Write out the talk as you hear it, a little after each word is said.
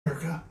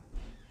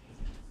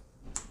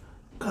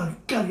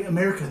Gotta get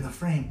America in the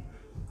frame.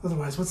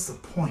 Otherwise, what's the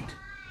point?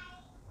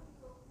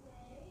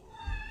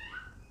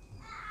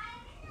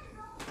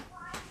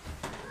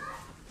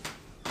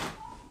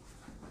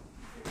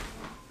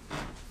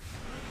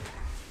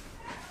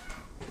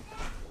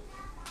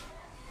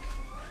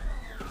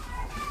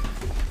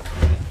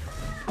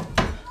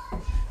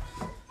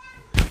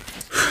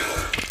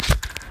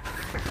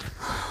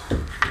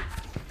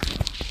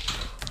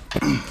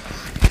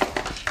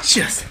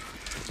 Just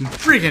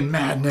friggin'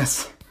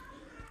 madness.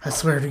 I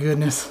swear to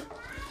goodness.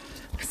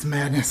 It's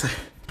madness.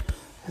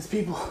 I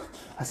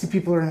see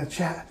people are in the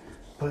chat,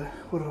 but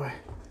what do I...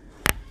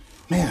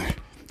 Man,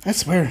 I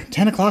swear,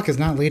 10 o'clock is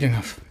not late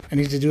enough. I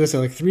need to do this at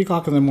like 3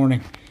 o'clock in the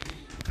morning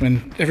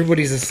when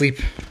everybody's asleep.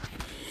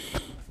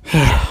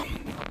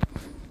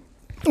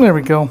 There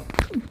we go.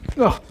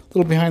 Oh, a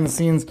little behind the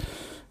scenes.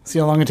 See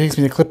how long it takes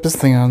me to clip this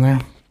thing on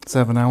there.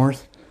 7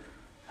 hours.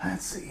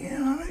 Let's see.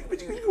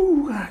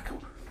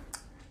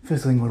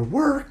 Fizzling would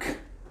work.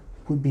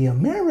 Would be a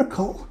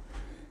miracle.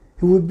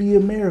 It would be a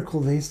miracle,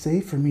 they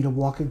say, for me to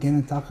walk again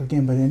and talk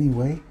again. But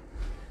anyway,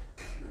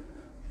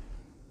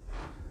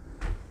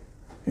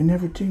 and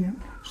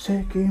everything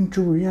came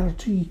to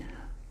reality.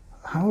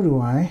 How do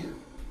I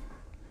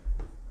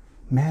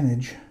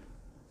manage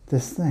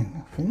this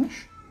thing?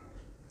 Finish?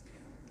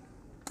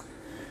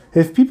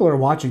 If people are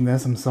watching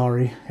this, I'm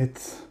sorry.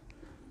 It's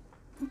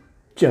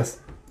just,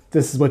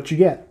 this is what you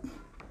get.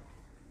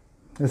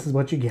 This is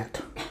what you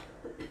get.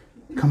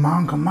 Come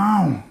on, come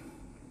on.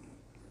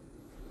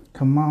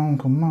 Come on,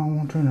 come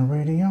on, turn the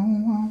radio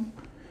on.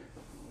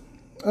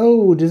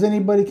 Oh,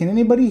 can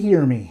anybody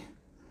hear me?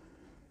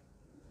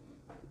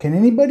 Can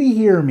anybody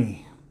hear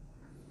me?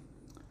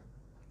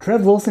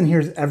 Trev Wilson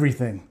hears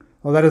everything.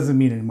 Well, that doesn't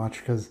mean much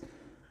because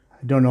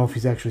I don't know if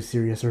he's actually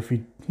serious or if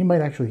he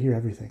might actually hear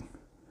everything.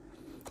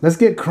 Let's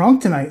get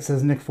crunk tonight,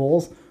 says Nick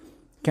Foles.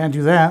 Can't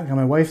do that. Got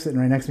my wife sitting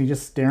right next to me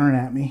just staring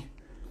at me.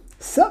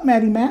 Sup,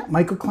 Matty Matt?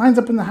 Michael Klein's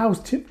up in the house.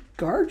 Tim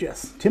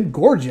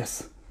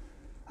Gorgeous.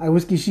 I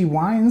Whiskey She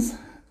Wines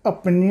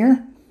up in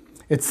here.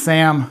 It's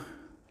Sam.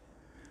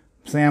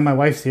 Sam, my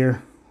wife's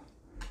here.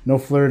 No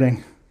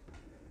flirting.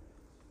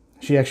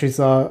 She actually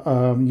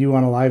saw you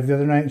on a live the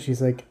other night, and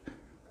she's like,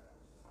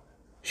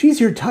 she's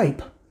your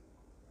type.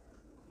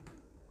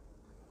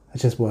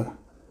 That's just what?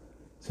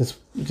 It's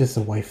just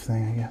a wife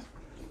thing, I guess.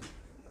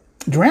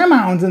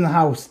 Dramhound's in the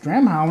house.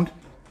 Dramhound.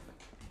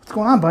 What's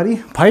going on, buddy?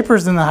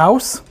 Piper's in the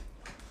house.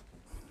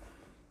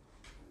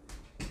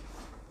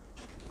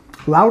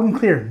 Loud and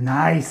clear.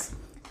 Nice.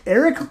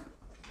 Eric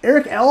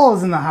L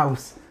is in the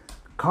house.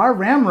 Car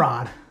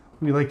Ramrod,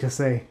 we like to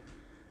say.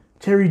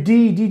 Terry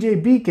D,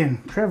 DJ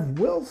Beacon, Trev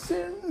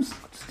Wilson's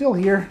still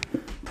here.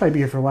 Probably be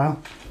here for a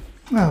while.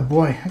 Oh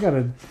boy, I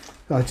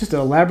got just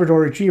a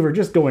Labrador Retriever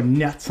just going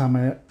nuts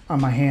on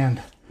my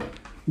hand.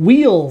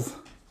 Wheels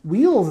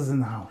is in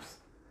the house.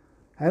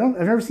 I've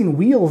never seen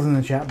Wheels in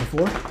the chat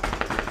before.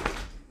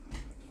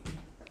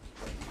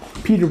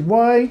 Peter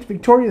White,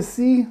 Victoria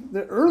C,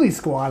 the early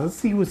squad. Let's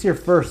see who was here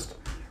first.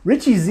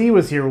 Richie Z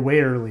was here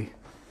way early.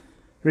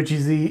 Richie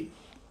Z,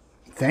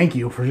 thank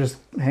you for just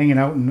hanging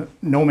out in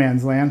no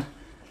man's land.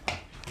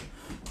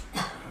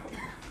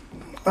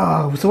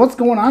 So what's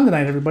going on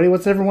tonight, everybody?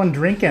 What's everyone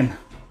drinking?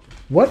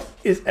 What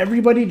is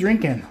everybody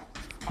drinking?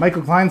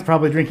 Michael Klein's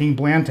probably drinking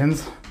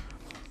Blanton's.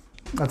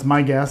 That's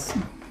my guess.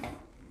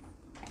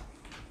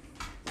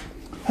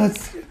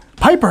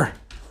 Piper,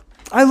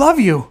 I love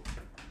you.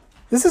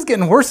 This is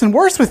getting worse and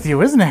worse with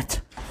you, isn't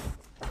it?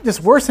 Just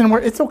worse and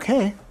worse. It's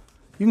okay.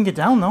 You can get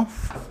down, though.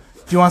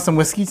 Do you want some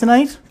whiskey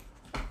tonight?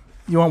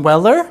 You want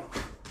Weller?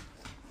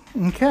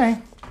 Okay.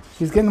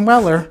 She's getting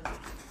Weller.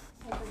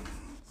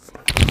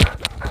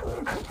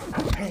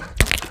 Hey,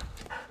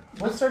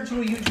 let's start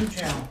you a YouTube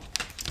channel.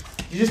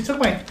 She took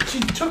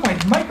my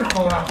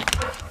microphone out.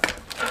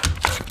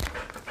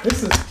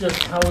 This is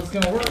just how it's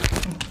going to work.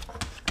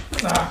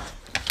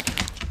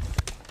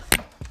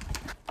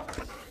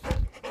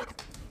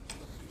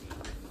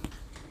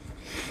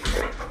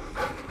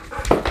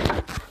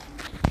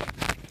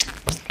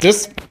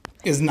 This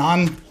is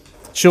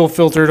non-chill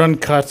filtered,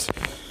 uncut,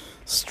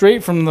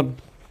 straight from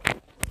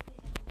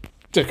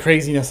the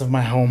craziness of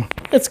my home.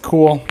 It's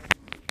cool.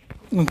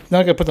 Now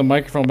I gotta put the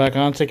microphone back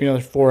on. It's taking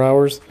another 4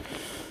 hours.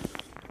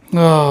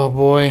 Oh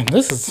boy,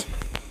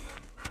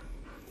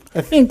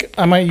 I think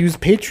I might use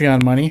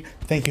Patreon money.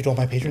 Thank you to all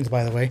my patrons,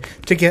 by the way,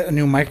 to get a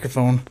new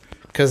microphone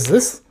because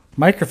this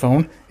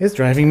microphone is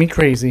driving me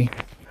crazy.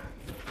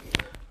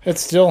 It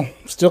still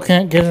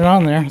can't get it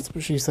on there. That's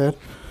what she said.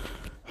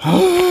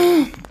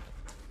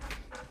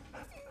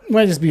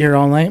 Might just be here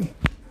all night.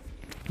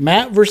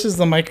 Matt versus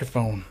the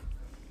microphone.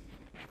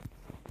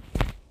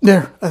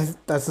 There.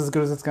 That's as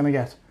good as it's going to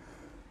get.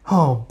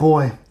 Oh,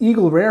 boy.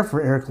 Eagle Rare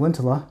for Eric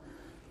Lintola.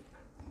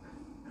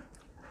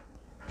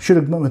 Should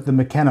have went with the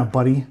McKenna,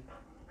 buddy.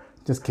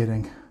 Just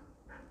kidding.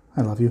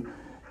 I love you.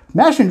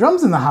 Mash and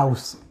Drums in the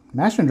house.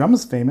 Mash and Drums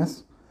is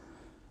famous.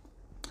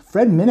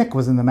 Fred Minnick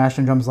was in the Mash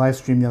and Drums live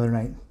stream the other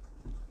night.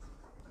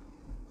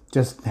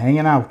 Just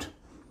hanging out.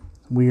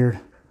 Weird.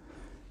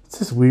 It's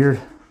just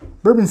weird.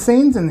 Bourbon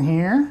Saints in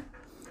here.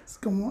 What's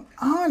going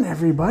on,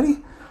 everybody?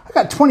 I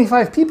got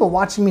 25 people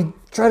watching me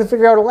try to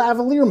figure out a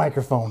lavalier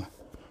microphone.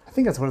 I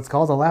think that's what it's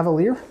called, a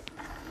lavalier.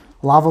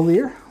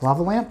 Lavalier,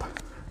 lava lamp.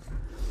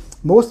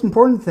 Most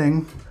important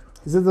thing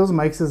is that those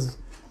mics is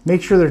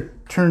make sure they're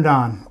turned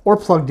on or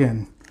plugged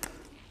in,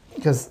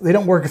 because they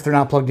don't work if they're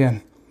not plugged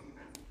in.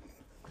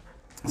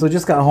 So I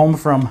just got home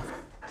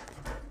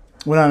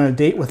went on a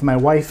date with my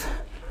wife,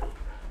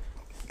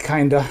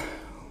 kinda.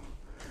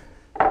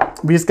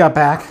 We just got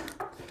back,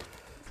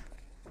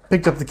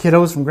 picked up the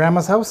kiddos from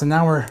grandma's house, and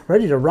now we're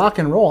ready to rock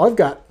and roll. I've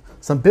got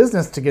some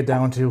business to get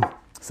down to.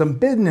 Some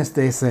business,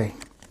 they say.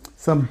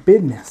 Some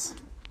business.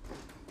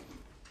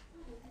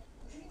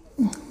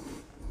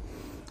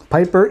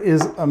 Piper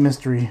is a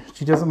mystery.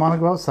 She doesn't want to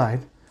go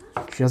outside.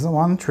 She doesn't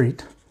want a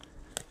treat.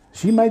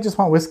 She might just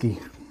want whiskey.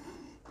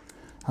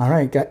 All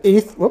right, got A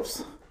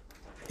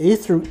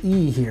through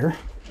E here.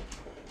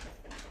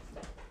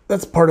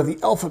 That's part of the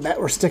alphabet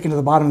we're sticking to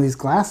the bottom of these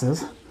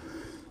glasses.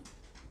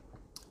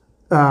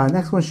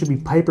 Next one should be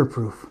Piper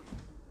proof.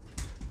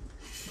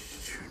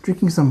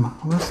 Drinking some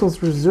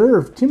Russell's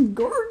Reserve. Tim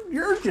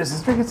Gorgeous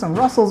is drinking some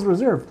Russell's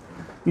Reserve.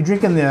 You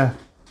drinking the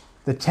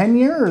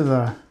 10-year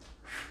or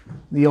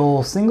the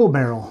old single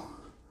barrel?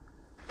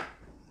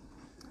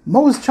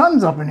 Moe's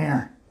Chun's up in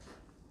here.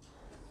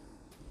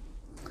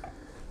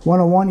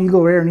 101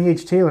 Eagle Rare and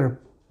E.H. Taylor.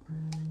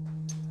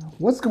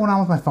 What's going on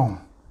with my phone?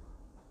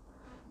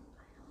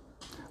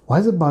 Why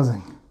is it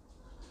buzzing?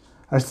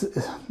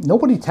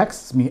 Nobody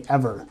texts me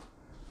ever,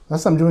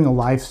 unless I'm doing a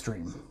live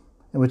stream,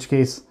 in which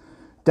case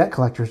debt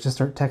collectors just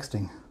start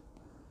texting.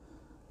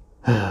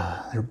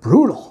 They're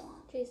brutal.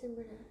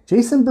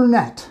 Jason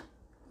Burnett.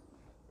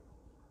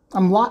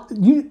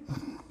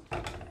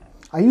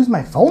 I use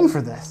my phone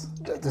for this.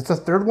 It's the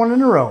third one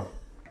in a row.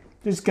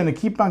 Just gonna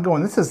keep on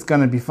going. This is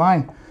gonna be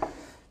fine.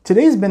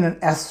 Today's been an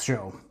S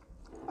show.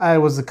 I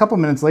was a couple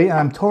minutes late and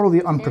I'm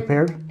totally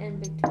unprepared.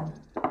 And Big Tuna.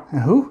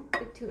 And who?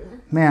 Big Tuna.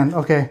 Man,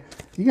 okay.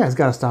 You guys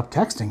gotta stop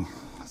texting.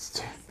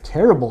 It's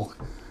terrible.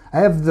 I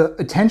have the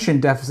attention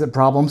deficit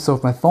problem, so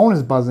if my phone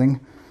is buzzing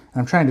and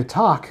I'm trying to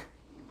talk,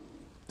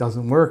 it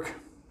doesn't work.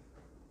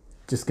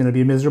 Just gonna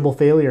be a miserable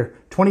failure.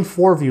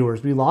 24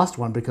 viewers. We lost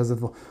one because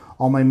of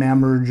all my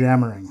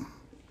jammering.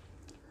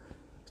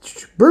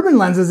 Bourbon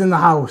Lens is in the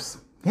house.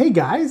 Hey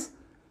guys.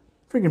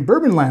 Freaking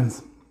Bourbon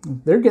Lens.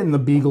 They're getting the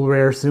Beagle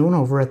Rare soon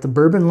over at the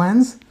Bourbon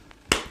Lens.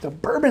 The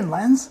Bourbon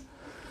Lens.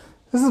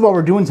 This is what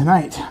we're doing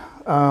tonight.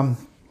 This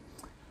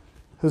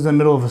was in the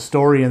middle of a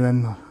story and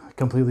then I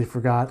completely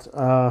forgot.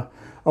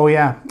 Oh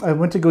yeah, I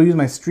went to go use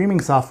my streaming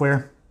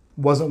software.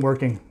 Wasn't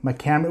working. My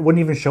camera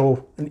wouldn't even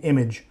show an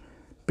image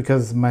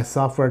because my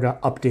software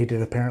got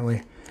updated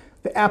apparently.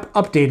 The app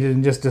updated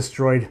and just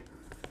destroyed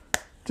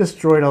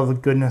all the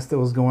goodness that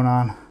was going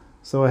on.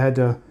 So I had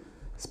to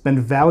spend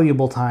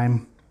valuable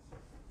time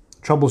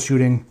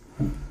troubleshooting.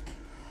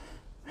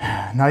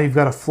 Now you've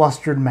got a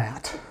flustered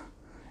Matt.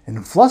 And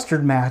a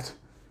flustered Matt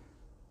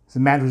is a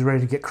Matt who's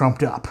ready to get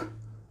crumped up.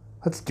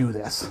 Let's do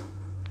this.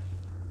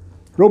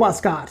 Robot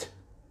Scott,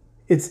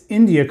 it's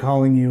India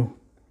calling you.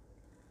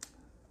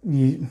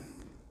 He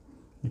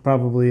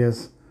probably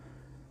is.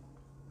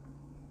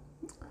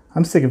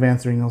 I'm sick of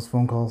answering those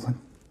phone calls. I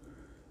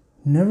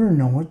never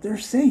know what they're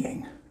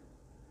saying.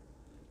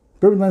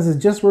 Bourbon Lens is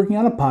just working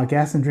on a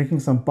podcast and drinking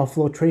some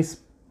Buffalo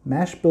Trace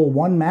Mash Bill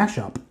 1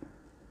 mashup.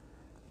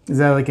 Is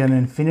that like an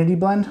infinity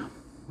blend?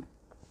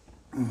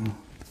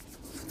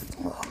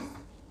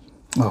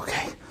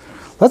 Okay.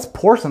 Let's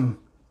pour some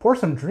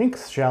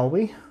drinks, shall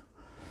we?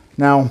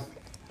 Now,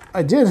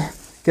 I did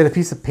get a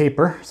piece of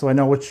paper so I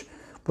know what's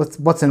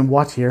in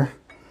what here.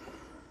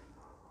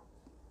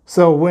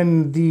 So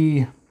when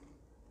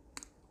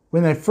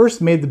I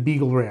first made the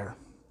Beagle Rare,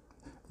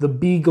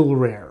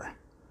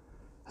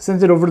 I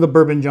sent it over to the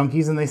Bourbon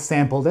Junkies and they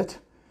sampled it.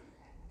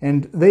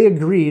 And they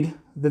agreed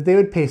that they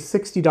would pay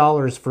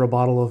 $60 for a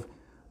bottle of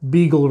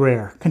Beagle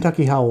Rare,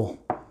 Kentucky Howell.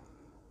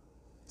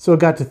 So I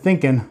got to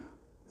thinking,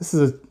 this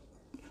is a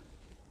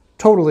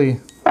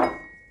totally,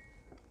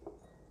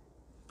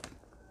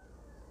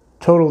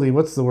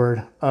 what's the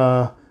word?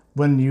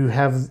 When you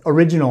have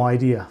original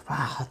idea.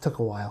 That took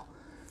a while.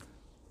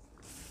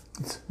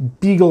 It's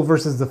Beagle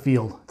versus the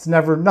field.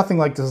 Nothing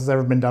like this has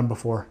ever been done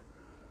before.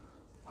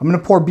 I'm going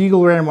to pour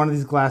Beagle Rare in one of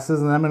these glasses,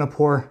 and then I'm going to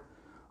pour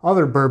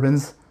other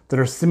bourbons that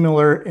are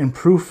similar in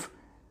proof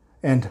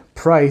and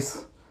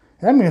price.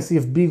 And I'm going to see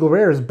if Beagle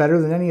Rare is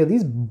better than any of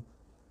these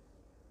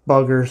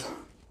buggers.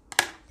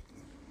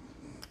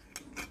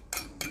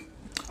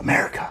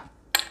 America.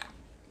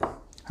 All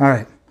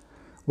right.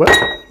 Well,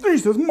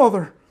 Jesus,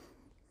 mother.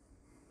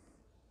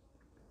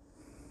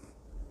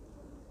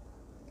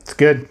 It's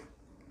good.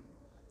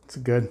 It's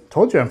good.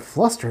 Told you I'm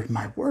flustered,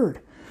 my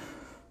word.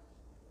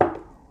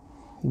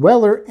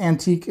 Weller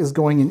Antique is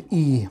going in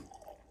E.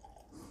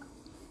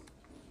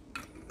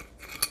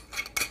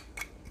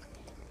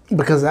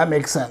 Because that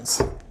makes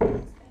sense.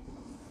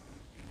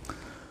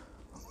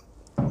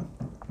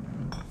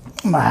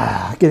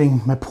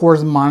 Getting my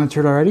pores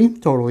monitored already.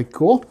 Totally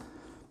cool.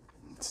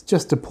 It's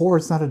just a pour,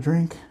 it's not a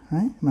drink,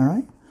 right? Am I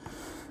right?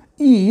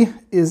 E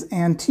is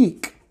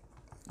antique,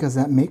 because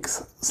that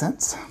makes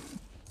sense.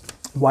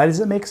 Why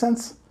does it make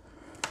sense?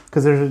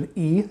 Because there's an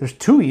E, there's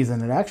two E's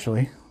in it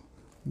actually.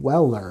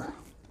 Weller.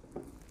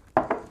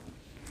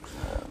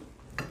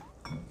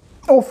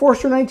 Oh,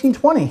 Forster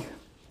 1920.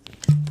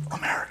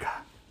 America.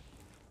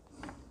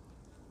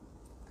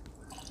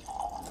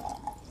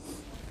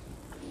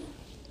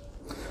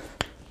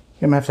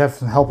 I'm gonna have to have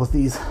some help with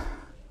these.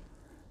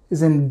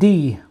 Is in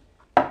D.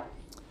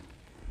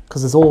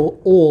 Because it's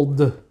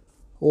old.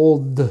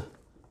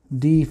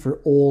 D for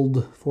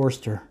Old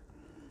Forster.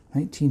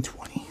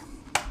 1920.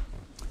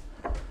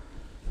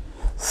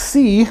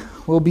 C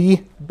will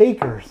be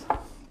Baker's.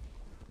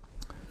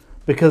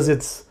 Because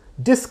it's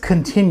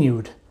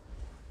discontinued.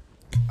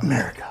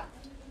 America.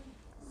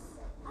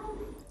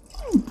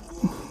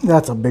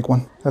 That's a big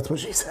one. That's what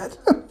she said.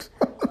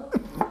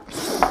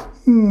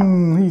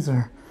 These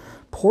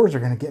pours are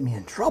going to get me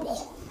in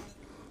trouble.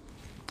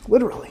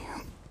 Literally.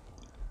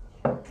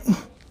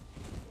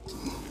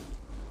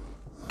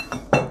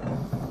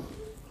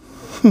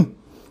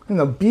 And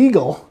the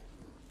Beagle,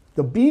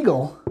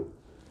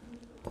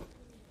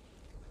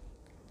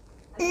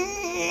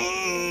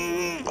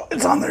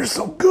 it's on there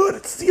so good.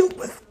 It's sealed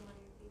with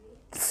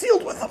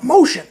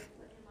emotion.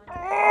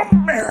 Oh,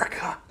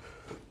 America.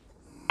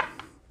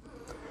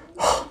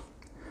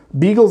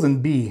 Beagles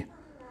and B.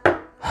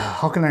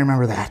 How can I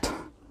remember that?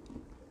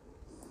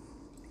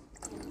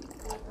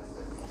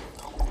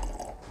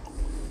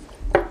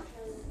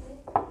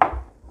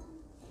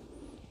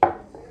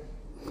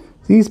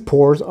 These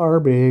pours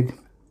are big.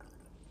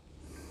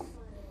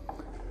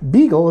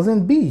 Beagle is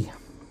in B.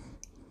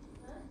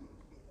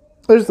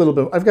 There's a little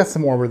bit. I've got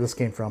some more where this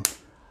came from.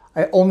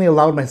 I only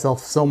allowed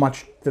myself so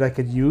much that I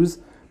could use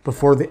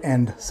before the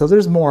end. So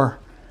there's more,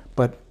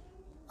 but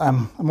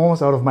I'm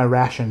almost out of my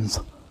rations.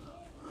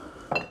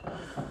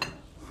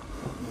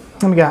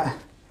 Then we got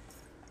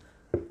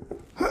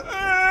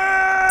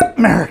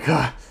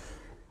America.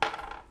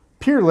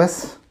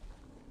 Peerless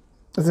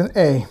is an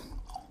A.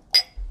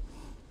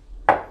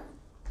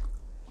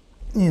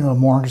 Need a little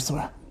more, just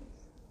sort of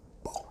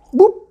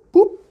boop,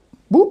 boop,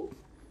 boop.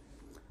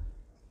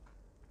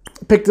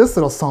 Picked this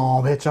little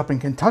son bitch up in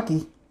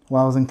Kentucky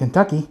while I was in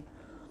Kentucky.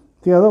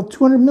 They got a little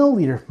 200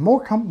 milliliter.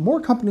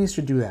 More companies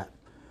should do that.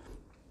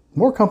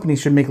 More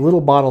companies should make little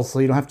bottles so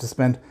you don't have to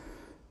spend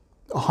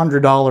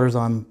 $100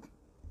 on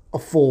a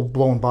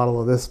full-blown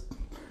bottle of this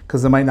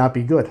because it might not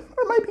be good.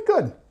 Or it might be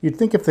good. You'd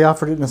think if they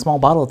offered it in a small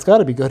bottle, it's got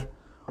to be good.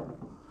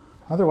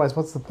 Otherwise,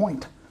 what's the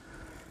point?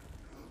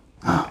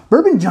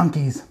 Bourbon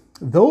Junkies.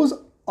 Those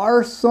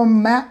are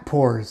some Matt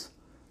pours,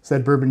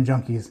 said Bourbon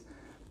Junkies.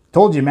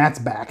 Told you Matt's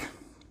back.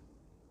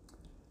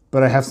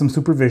 But I have some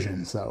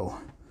supervision, so.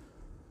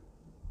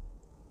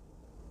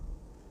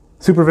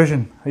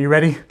 Supervision, are you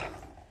ready?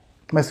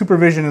 My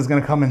supervision is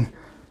gonna come and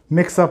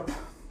mix up.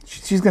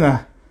 She's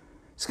gonna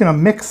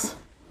mix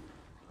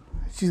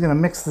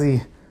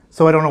the,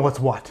 so I don't know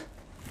what's what.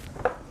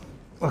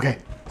 Okay,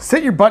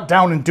 sit your butt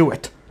down and do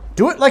it.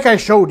 Do it like I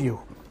showed you.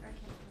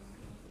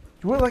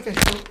 Do it like I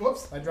showed.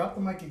 Whoops, I dropped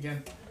the mic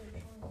again.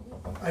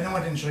 I know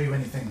I didn't show you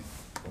anything.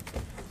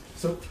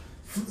 So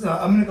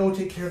I'm gonna go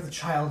take care of the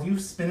child. You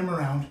spin him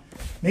around.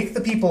 Make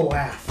the people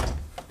laugh.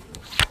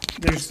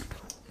 There's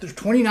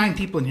 29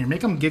 people in here.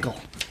 Make them giggle.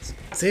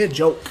 Say a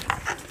joke.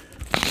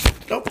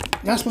 Oh,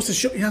 you're not supposed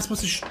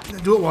to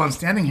do it while I'm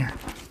standing here.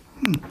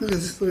 Look at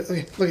this. Look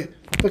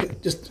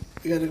at. Just,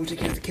 you gotta go take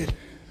care of the kid.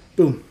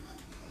 Boom.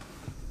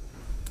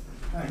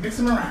 All right, mix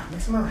them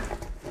around.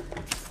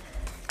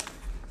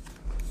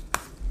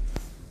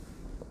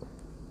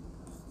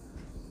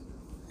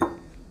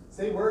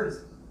 Say words.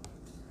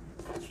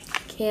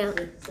 Can't.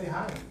 Say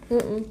hi.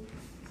 Mm-mm.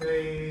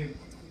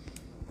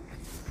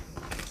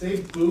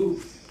 Say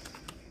boo.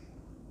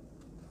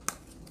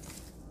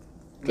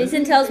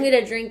 Jason tells me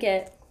to drink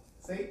it.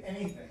 Say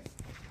anything.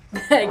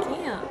 I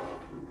can't.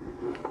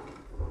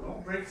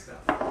 Don't break stuff.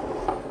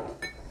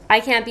 I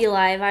can't be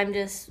live. I'm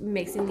just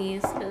mixing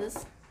these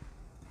because.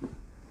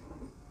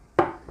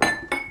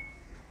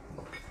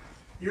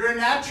 You're a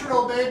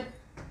natural, babe.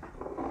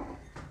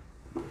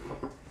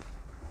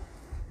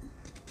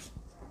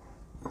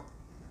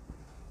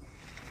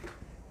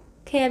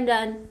 Okay, I'm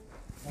done.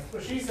 That's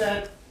what she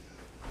said.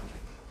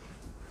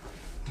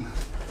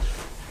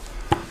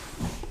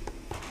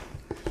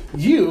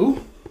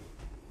 You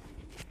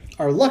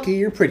are lucky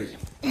you're pretty.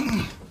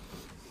 I'm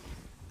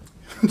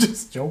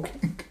just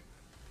joking.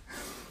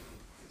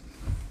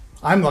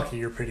 I'm lucky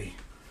you're pretty,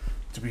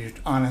 to be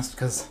honest,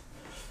 because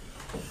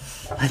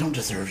I don't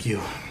deserve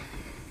you.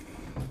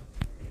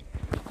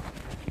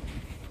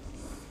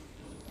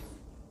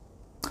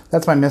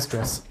 That's my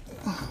mistress.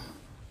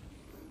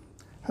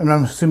 And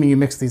I'm assuming you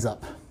mixed these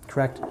up,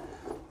 correct?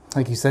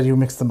 Like you said, you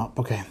mixed them up.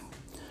 Okay.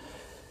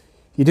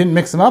 You didn't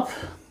mix them up?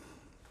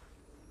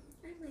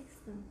 I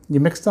mixed them. You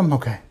mixed them?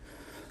 Okay.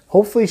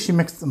 Hopefully she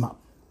mixed them up.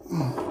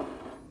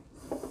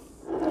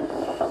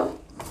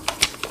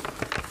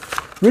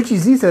 Richie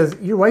Z says,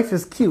 your wife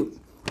is cute.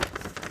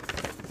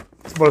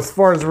 But as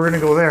far as we're going to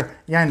go there,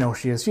 yeah, I know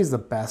she is. She's the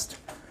best.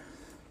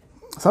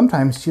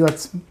 Sometimes she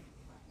lets...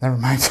 Never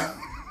mind.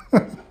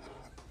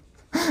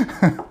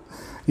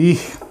 Eek.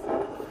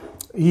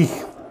 Eek.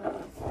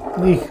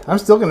 Eek. I'm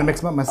still going to mix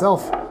them up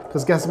myself.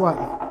 Because guess what?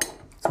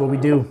 That's what we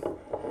do.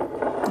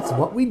 That's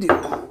what we do.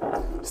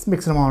 Just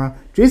mixing them all around.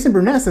 Jason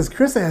Burnett says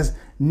Carissa has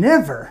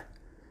never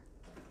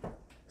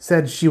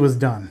said she was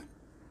done.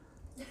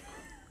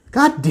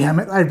 God damn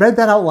it. I read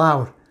that out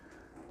loud.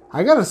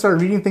 I got to start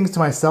reading things to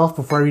myself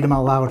before I read them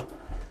out loud.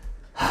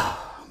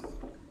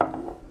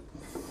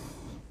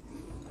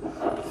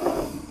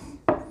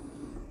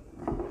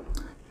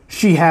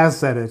 She has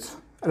said it.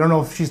 I don't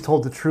know if she's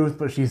told the truth,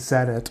 but she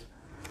said it.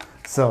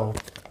 So,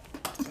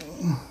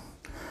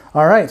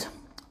 all right.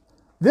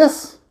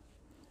 This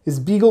is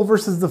Beagle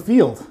versus the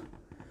Field.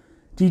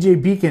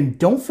 DJ Beacon,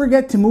 don't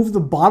forget to move the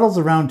bottles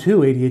around too,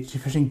 ADHD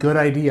Fishing. Good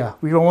idea.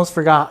 We almost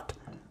forgot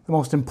the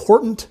most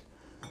important.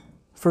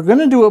 If we're going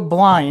to do it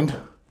blind,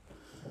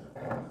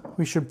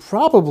 we should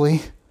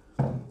probably...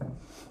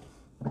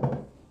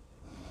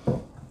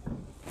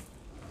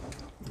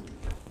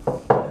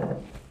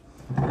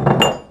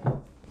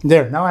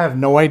 There, now I have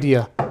no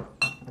idea.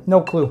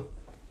 No clue.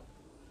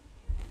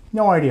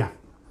 No idea.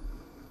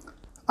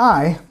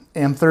 I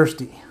am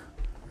thirsty.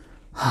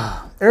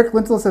 Eric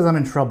Lintel says I'm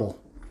in trouble.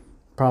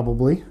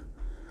 Probably.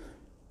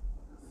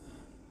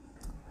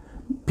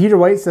 Peter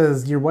White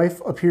says, your wife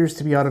appears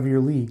to be out of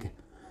your league.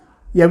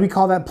 Yeah, we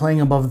call that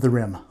playing above the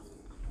rim.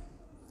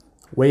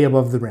 Way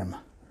above the rim.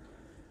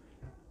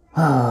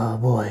 Oh,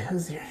 boy.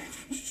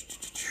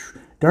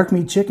 Dark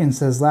Meat Chicken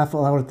says, laugh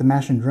aloud at the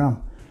mash and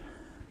drum.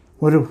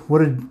 What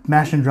did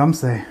Mash and Drum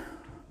say?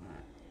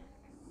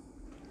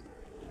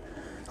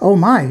 Oh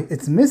my,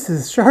 it's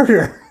Mrs.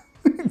 Charter.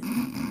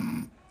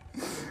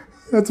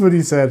 That's what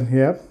he said,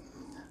 yep.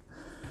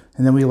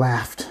 And then we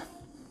laughed.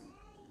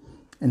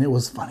 And it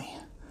was funny.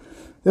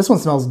 This one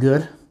smells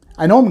good.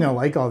 I know I'm going to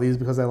like all these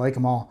because I like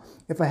them all.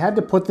 If I had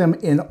to put them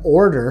in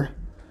order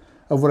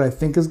of what I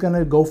think is going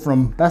to go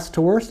from best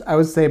to worst, I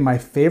would say my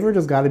favorite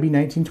has got to be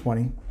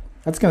 1920.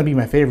 That's going to be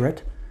my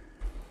favorite.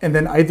 And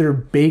then either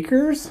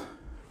Baker's,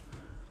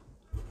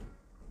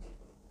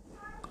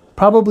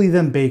 probably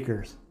then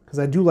Baker's, because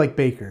I do like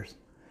Baker's.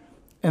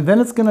 And then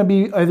it's going to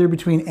be either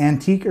between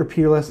Antique or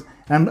Peerless.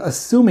 And I'm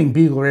assuming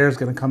Beagle Rare is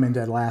going to come in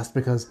dead last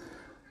because,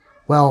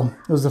 well,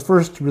 it was the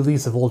first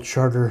release of Old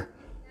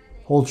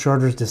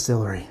Charter's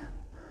distillery.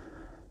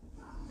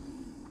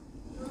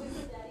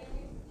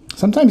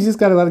 Sometimes you just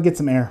got to let it get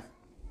some air.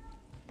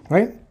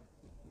 Right?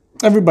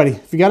 Everybody,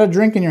 if you got a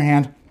drink in your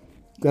hand,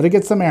 got to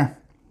get some air.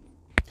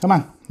 Come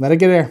on, let it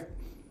get air.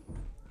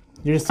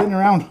 You're just sitting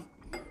around.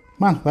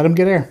 Come on, let them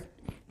get air.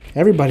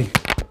 Everybody.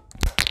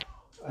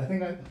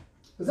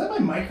 Is that my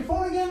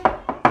microphone again?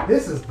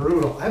 This is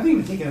brutal. I haven't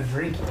even taken a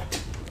drink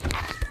yet.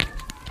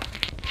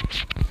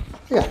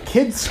 I got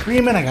kids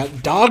screaming. I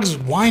got dogs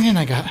whining.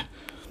 I got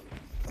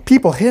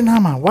people hitting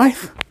on my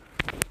wife.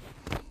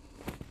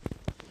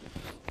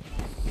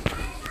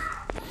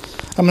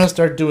 I'm going to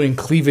start doing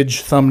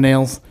cleavage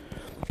thumbnails.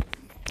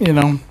 You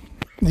know,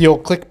 the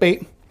old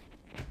clickbait.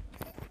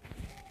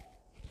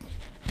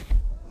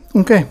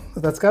 Okay,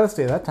 but that's got to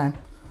stay that time.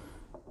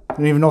 I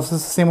don't even know if this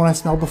is the same one I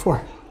smelled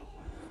before.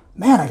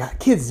 Man, I got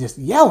kids just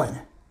yelling.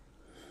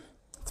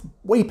 It's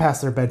way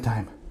past their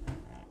bedtime.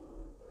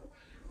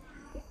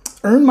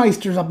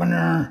 Ernmeister's up in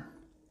there.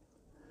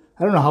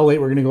 I don't know how late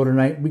we're going to go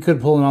tonight. We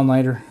could pull an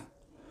all-nighter.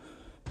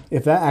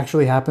 If that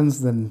actually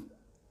happens, then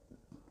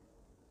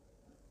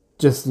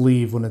just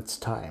leave when it's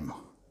time.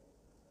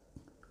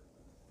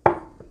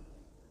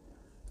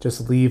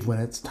 Just leave when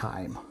it's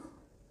time.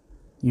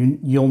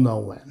 You'll know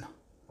when.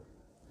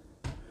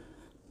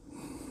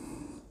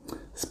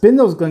 Spin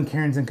those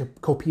Glencairns and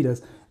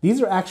Copitas.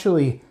 These are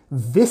actually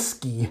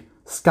Visky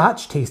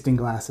Scotch tasting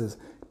glasses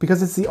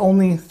because it's the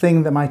only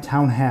thing that my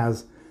town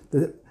has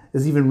that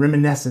is even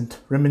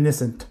reminiscent. You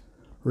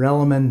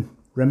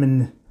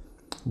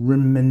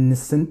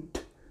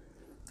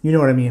know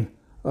what I mean,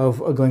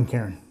 of a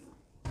Glencairn.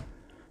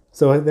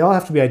 So they all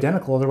have to be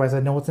identical, otherwise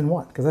I'd know what's in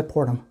what because I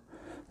poured them.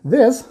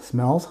 This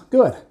smells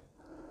good.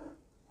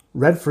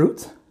 Red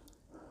fruits,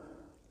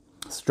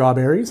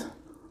 strawberries,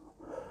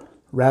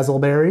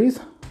 razzleberries,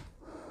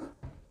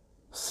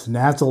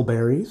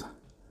 snazzleberries,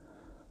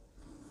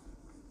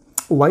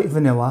 white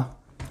vanilla,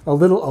 a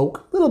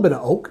little bit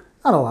of oak,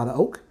 not a lot of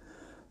oak.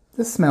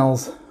 This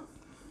smells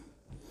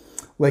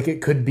like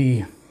it could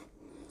be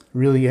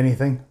really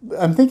anything.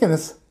 I'm thinking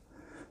that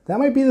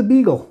might be the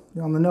Beagle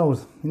on the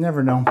nose. You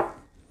never know.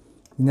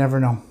 You never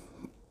know.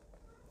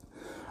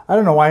 I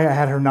don't know why I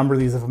had her number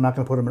these if I'm not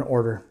going to put them in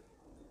order.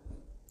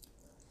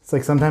 It's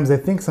like sometimes I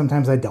think,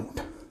 sometimes I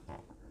don't.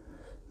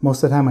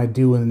 Most of the time I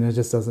do and it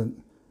just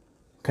doesn't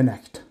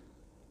connect.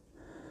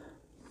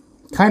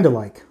 Kind of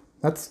like.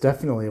 That's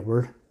definitely a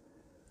word.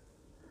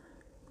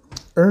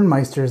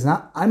 Ernmeister is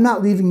not... I'm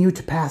not leaving you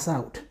to pass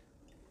out.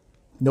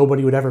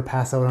 Nobody would ever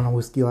pass out on a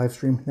whiskey live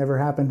stream. Never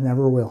happened,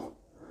 never will.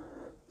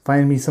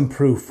 Find me some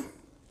proof.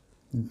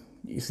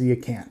 You see, you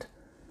can't.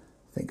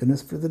 Thank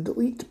goodness for the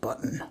delete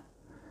button.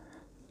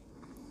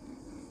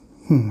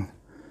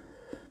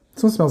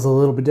 This one smells a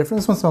little bit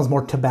different. This one smells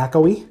more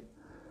tobacco-y.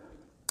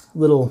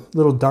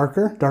 Little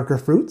darker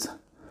fruits.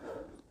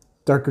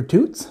 Darker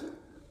toots.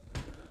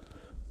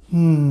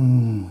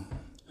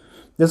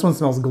 This one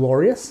smells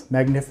glorious,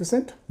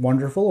 magnificent,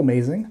 wonderful,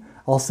 amazing.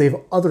 I'll save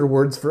other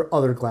words for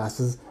other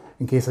glasses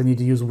in case I need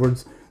to use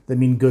words that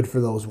mean good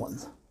for those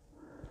ones.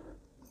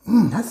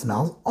 That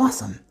smells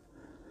awesome.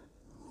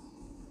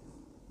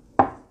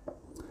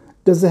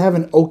 Does it have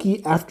an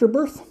oaky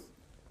afterbirth?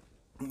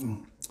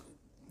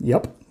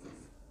 Yep.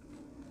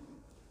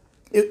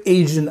 It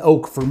aged in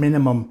oak for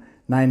minimum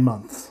 9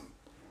 months.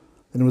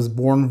 Then it was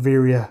born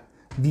via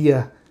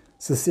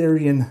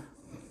cesarean.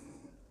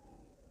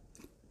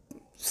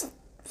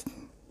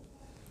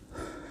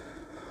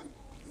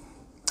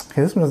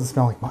 Okay, this one doesn't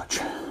smell like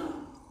much.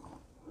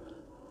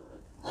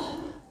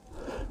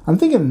 I'm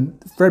thinking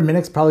Fred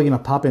Minnick's probably going to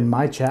pop in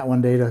my chat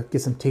one day to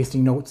get some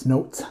tasting notes.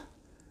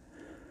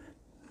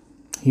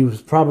 He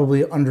was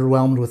probably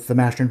underwhelmed with the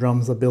Master and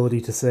Drum's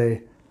ability to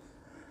say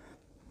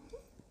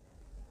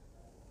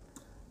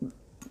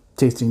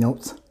tasting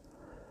notes.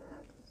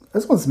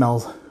 This one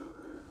smells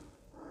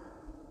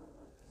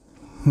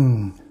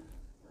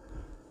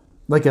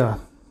like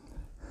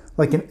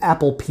an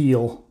apple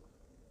peel.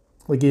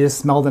 Like you just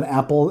smelled an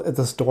apple at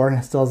the store and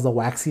it still has the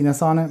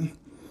waxiness on it.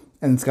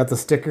 And it's got the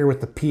sticker with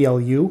the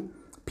PLU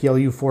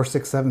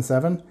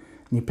 4677. And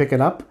you pick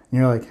it up and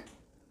you're like,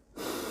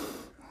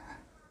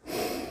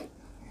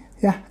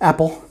 yeah,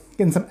 apple.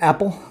 Getting some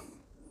apple.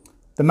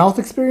 The mouth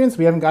experience,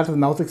 we haven't got to the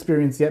mouth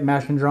experience yet,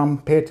 Mash and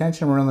Drum. Pay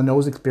attention, we're on the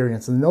nose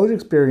experience. And the nose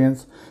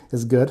experience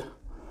is good.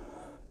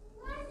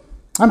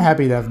 I'm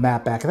happy to have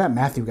Matt back. That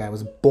Matthew guy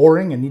was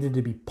boring and needed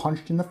to be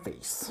punched in the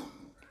face.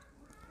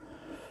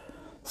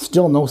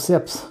 Still no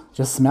sips,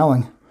 just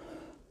smelling.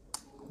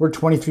 We're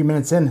 23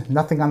 minutes in,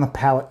 nothing on the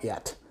palate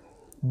yet.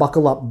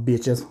 Buckle up,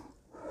 bitches.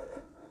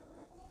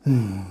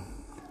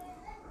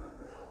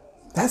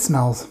 That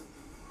smells.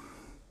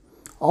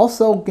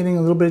 Also getting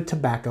a little bit of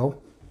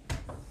tobacco.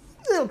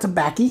 A little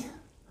tobacco.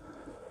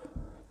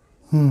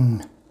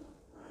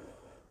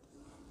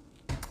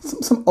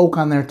 Some oak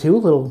on there too. A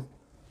little,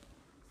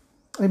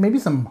 maybe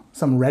some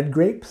red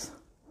grapes.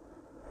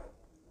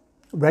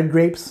 Red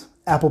grapes,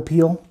 apple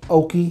peel,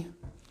 oaky.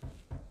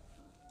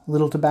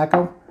 Little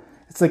tobacco.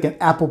 It's like an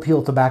apple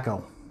peel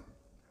tobacco.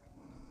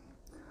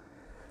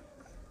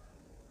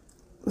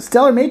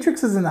 Stellar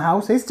Matrix is in the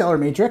house. Hey, Stellar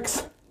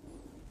Matrix.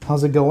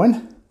 How's it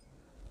going?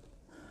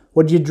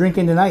 What are you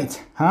drinking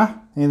tonight? Huh?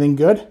 Anything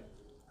good?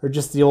 Or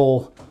just the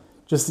old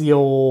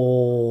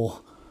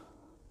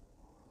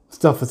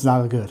stuff that's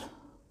not good?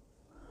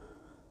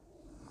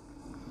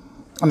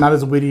 I'm not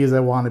as witty as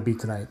I want to be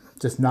tonight.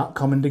 Just not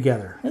coming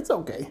together. It's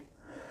okay.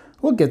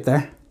 We'll get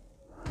there.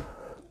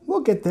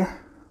 We'll get there.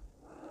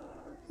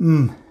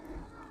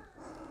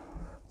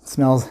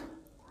 Smells a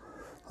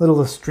little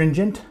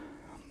astringent.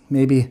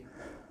 Maybe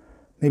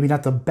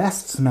not the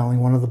best smelling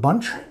one of the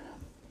bunch.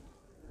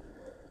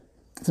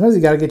 Sometimes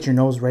you gotta get your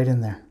nose right in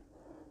there.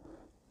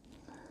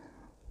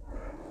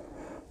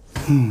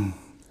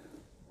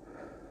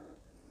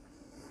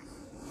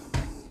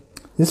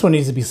 This one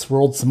needs to be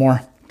swirled some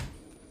more.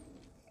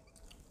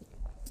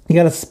 You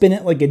gotta spin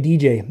it like a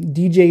DJ.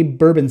 DJ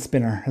Bourbon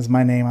Spinner is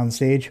my name on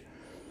stage.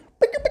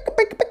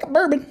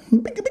 Bourbon.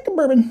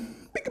 Bourbon.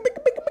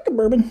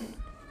 Bourbon.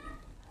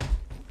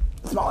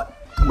 Smell it.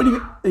 What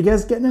are you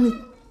guys getting any?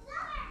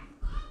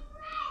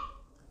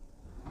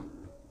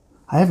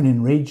 I have an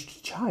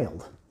enraged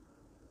child.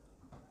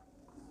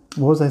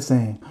 What was I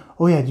saying?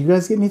 Oh yeah, do you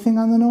guys get anything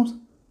on the nose?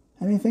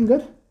 Anything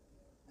good?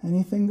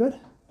 Anything good?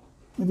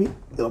 Maybe a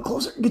little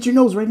closer. Get your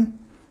nose right in.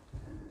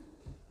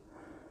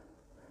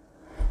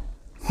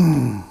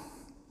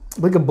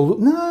 Like a blue,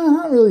 no,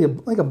 not really,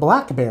 like a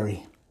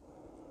blackberry.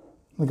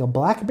 Like a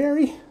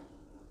blackberry?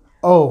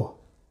 Oh.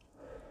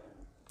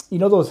 You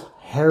know those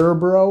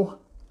Haribo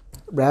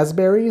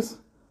raspberries?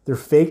 They're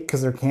fake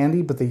because they're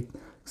candy, but they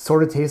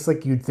sort of taste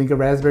like you'd think a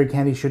raspberry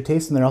candy should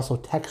taste, and they're also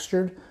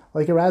textured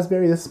like a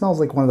raspberry. This smells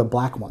like one of the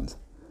black ones.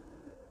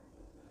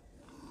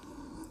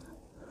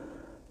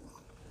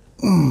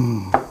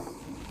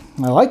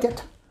 I like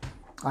it.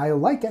 I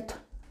like it.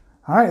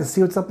 All right, let's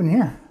see what's up in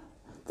here.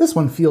 This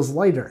one feels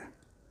lighter.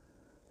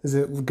 Is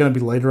it going to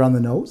be lighter on the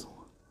nose?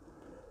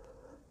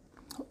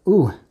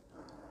 Ooh,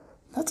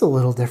 that's a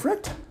little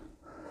different.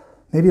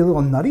 Maybe a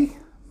little nutty.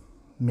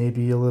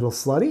 Maybe a little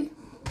slutty.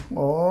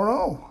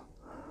 Oh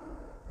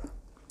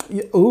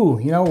no. Ooh,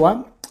 you know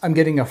what? I'm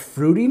getting a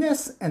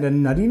fruitiness and a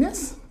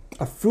nuttiness.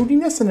 A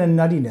fruitiness and a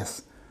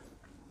nuttiness.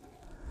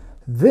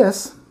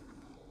 This,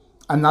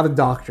 I'm not a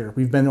doctor.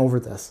 We've been over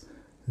this.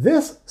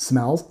 This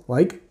smells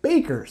like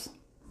Baker's.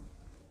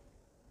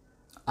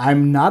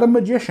 I'm not a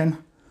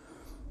magician,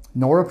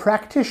 nor a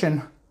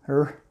practitioner,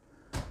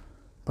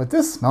 but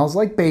this smells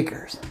like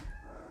Baker's.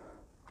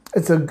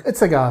 It's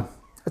like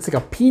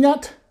a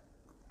peanut,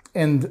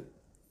 and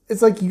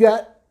it's like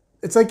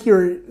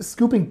you're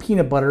scooping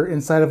peanut butter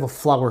inside of a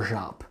flower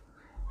shop.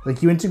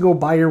 Like you went to go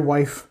buy your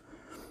wife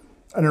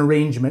an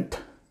arrangement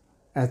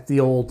at the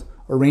old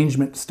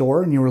arrangement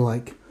store, and you were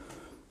like,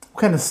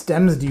 what kind of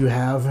stems do you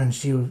have? And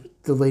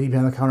the lady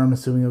behind the counter, I'm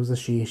assuming it was a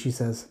she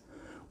says,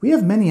 we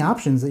have many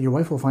options that your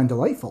wife will find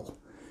delightful.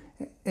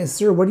 And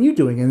sir, what are you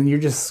doing? And then you're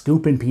just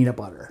scooping peanut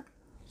butter.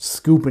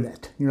 Scooping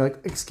it. And you're like,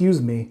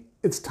 excuse me,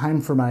 it's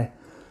time for my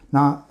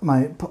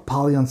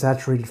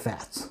polyunsaturated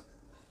fats.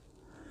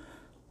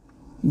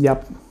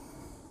 Yep.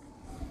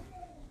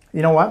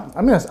 You know what?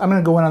 I'm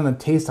gonna go in on the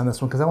taste on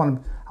this one because I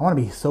want to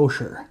be so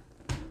sure.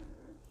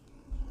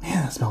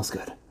 Man, that smells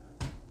good.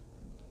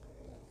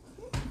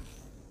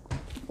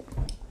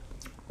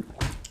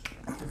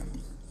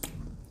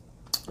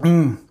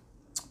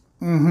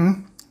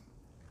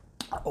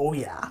 Oh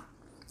yeah.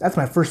 That's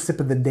my first sip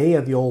of the day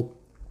of the old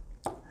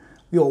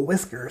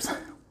Whiskers.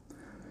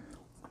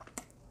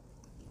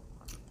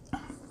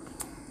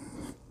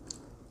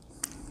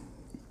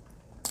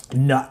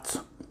 Nuts.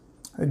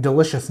 A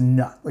delicious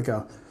nut, like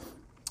a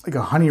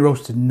honey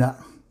roasted nut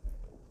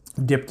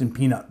dipped in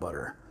peanut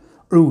butter.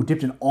 Ooh,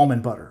 dipped in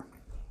almond butter.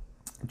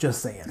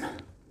 Just saying.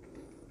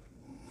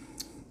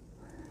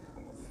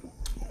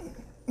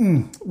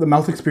 The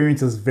mouth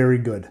experience is very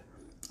good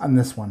on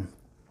this one.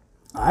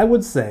 I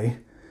would say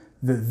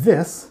that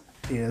this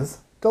is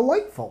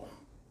delightful.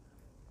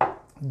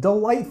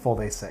 Delightful,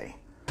 they say.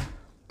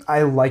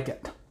 I like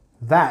it.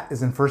 That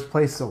is in first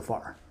place so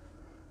far.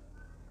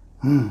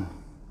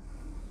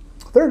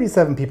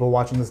 37 people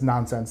watching this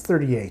nonsense.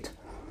 38.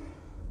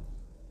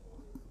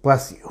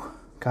 Bless you.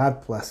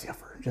 God bless you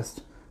for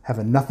just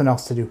having nothing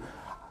else to do.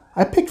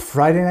 I picked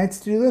Friday nights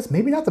to do this.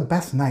 Maybe not the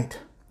best night.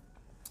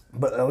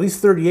 But at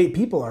least 38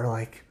 people are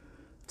like,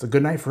 it's a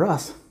good night for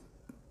us.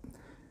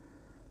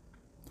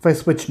 If I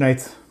switch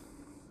nights,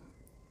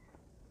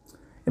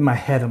 in my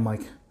head I'm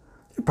like,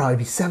 there'd probably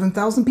be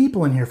 7,000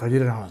 people in here if I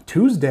did it on a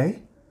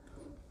Tuesday.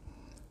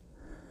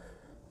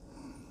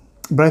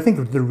 But I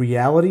think the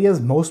reality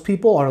is most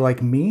people are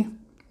like me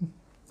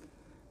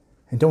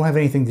and don't have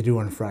anything to do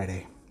on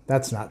Friday.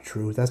 That's not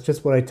true. That's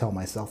just what I tell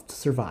myself to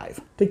survive.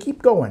 To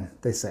keep going,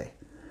 they say.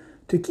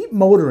 To keep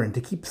motoring,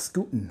 to keep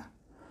scooting.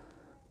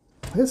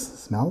 This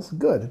smells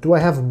good. Do I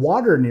have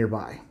water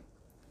nearby?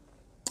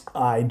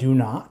 I do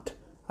not.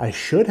 I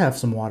should have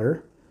some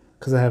water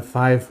because I have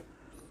 5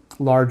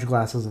 large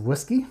glasses of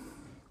whiskey.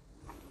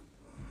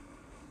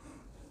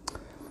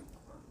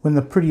 When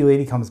the pretty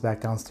lady comes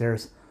back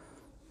downstairs,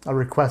 I'll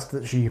request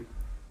that she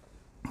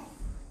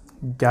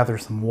gather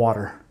some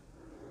water,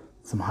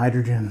 some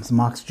hydrogen, some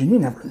oxygen. You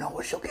never know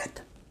what she'll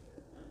get.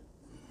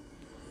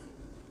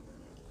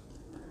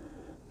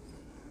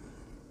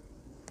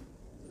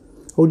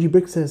 OG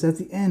Brick says, at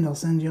the end, I'll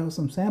send you out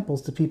some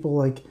samples to people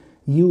like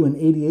you and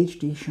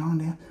ADHD,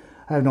 Sean.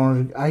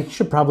 I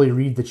should probably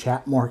read the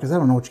chat more because I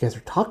don't know what you guys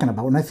are talking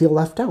about and I feel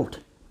left out.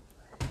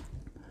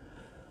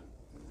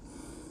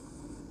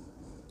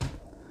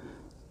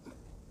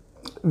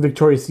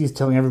 Victoria C is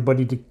telling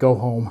everybody to go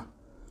home.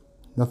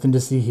 Nothing to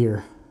see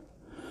here.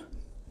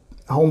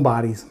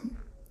 Homebodies.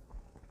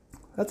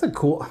 That's a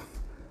cool...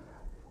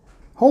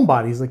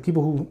 Homebodies, like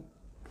people who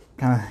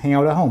kind of hang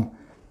out at home.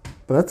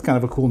 But that's kind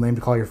of a cool name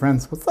to call your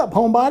friends. What's up,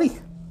 homebody?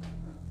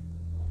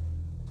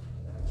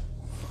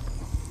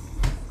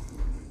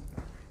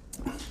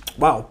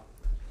 Wow.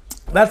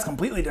 That's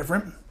completely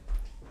different.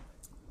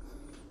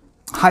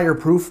 Higher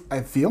proof,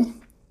 I feel.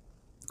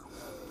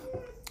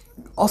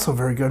 Also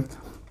very good.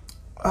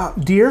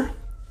 Dear,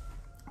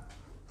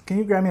 can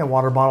you grab me a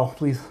water bottle,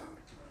 please?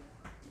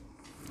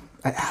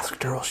 I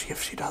asked her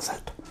if she does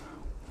it.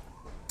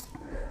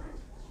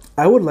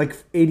 I would like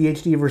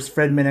ADHD versus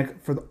Fred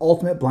Minnick for the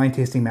ultimate blind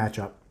tasting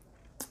matchup.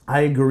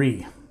 I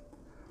agree.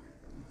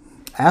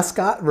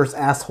 Ascot versus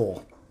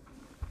asshole.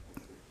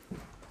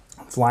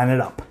 Let's line it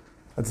up.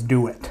 Let's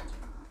do it.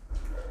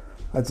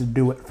 Let's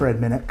do it, Fred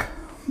Minnick.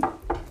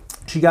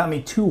 She got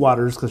me 2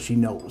 waters because she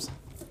knows.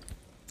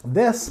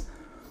 This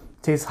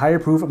tastes higher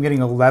proof. I'm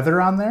getting a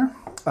leather on there.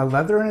 A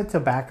leather and a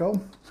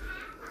tobacco.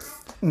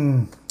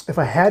 If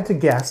I had to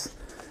guess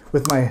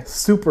with my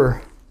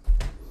super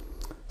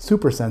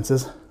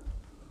senses,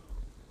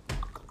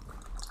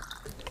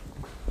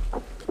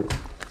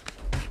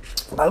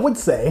 I would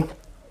say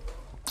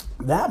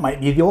that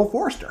might be the Old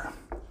Forester.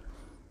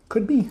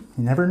 Could be. You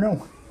never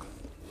know.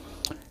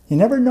 You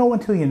never know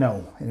until you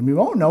know. And we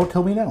won't know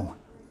till we know.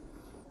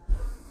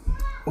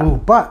 Oh,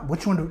 but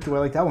which one do I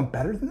like that one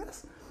better than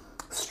this?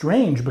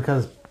 Strange,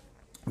 because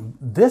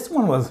this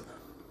one was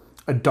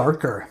a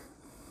darker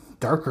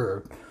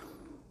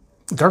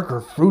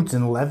fruits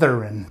and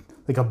leather and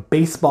like a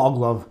baseball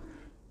glove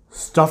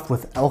stuffed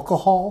with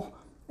alcohol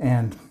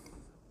and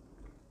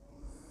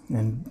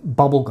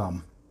bubble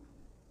gum,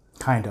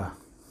 kinda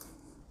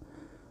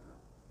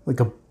like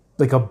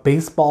a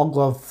baseball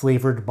glove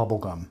flavored bubble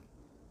gum.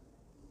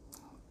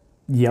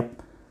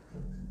 Yep.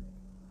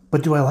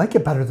 But do I like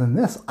it better than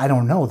this? I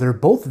don't know. They're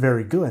both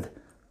very good.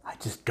 I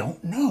just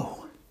don't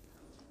know.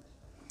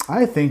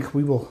 I think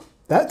we will...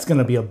 That's going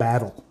to be a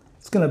battle.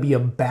 It's going to be a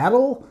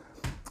battle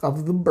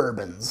of the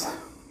bourbons.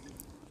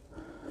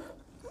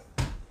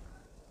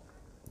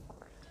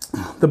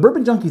 The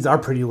Bourbon Junkies are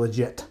pretty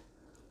legit.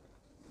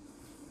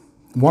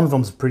 One of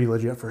them's pretty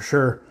legit for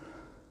sure.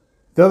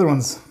 The other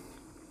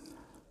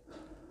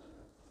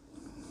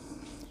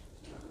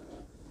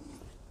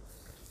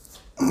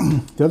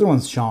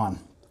one's Sean.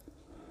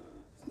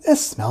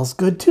 This smells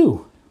good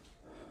too.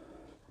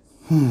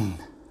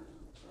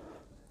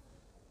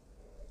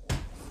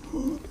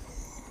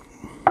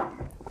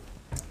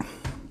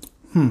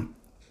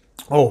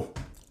 Oh,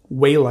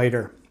 way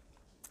lighter.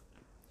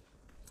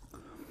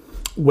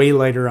 Way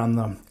lighter on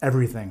the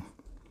everything.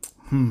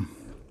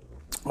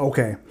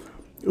 Okay.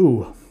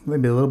 Ooh,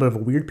 maybe a little bit of a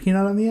weird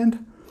peanut on the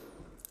end.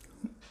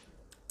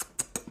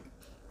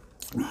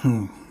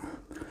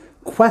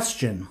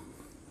 Question.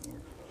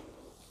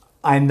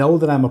 I know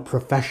that I'm a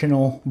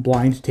professional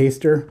blind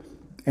taster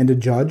and a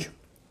judge,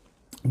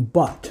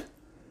 but,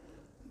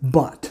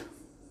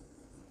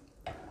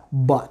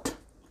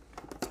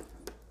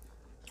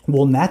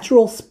 will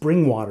natural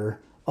spring water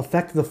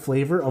affect the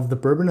flavor of the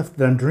bourbon that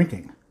I'm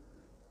drinking?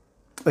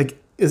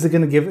 Like, is it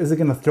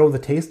gonna throw the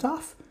taste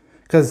off?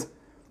 Because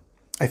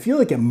I feel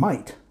like it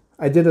might.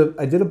 I did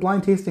a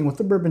blind tasting with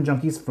the Bourbon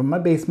Junkies from my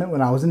basement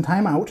when I was in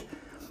timeout,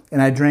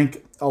 and I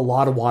drank a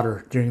lot of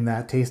water during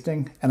that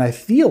tasting, and I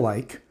feel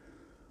like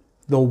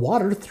the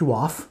water threw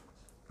off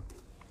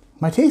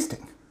my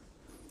tasting.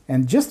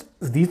 And just,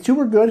 these two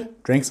were good.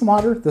 Drank some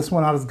water. This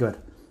one not as good.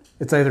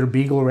 It's either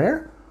Beagle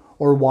Rare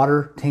or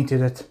water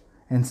tainted it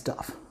and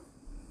stuff.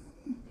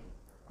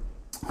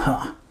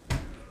 So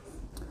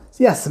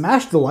yeah,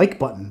 smash the like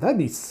button. That'd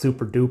be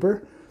super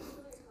duper.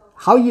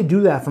 How you do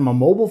that from a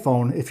mobile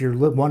phone, if you're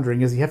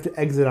wondering, is you have to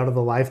exit out of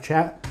the live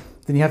chat.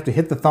 Then you have to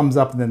hit the thumbs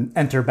up and then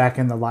enter back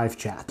in the live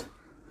chat.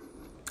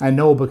 I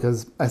know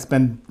because I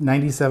spend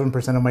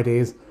 97% of my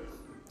days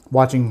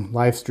watching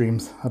live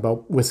streams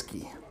about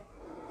whiskey.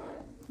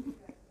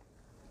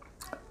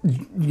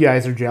 You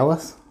guys are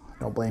jealous?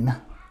 Don't blame you.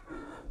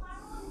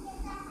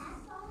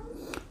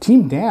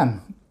 Team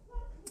Dan.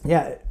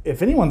 Yeah,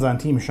 if anyone's on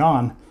Team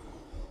Sean,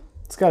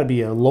 it's got to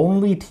be a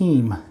lonely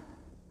team.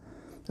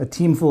 A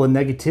team full of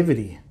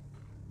negativity.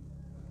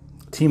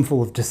 A team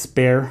full of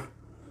despair,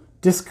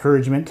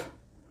 discouragement,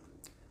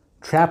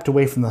 trapped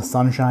away from the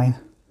sunshine,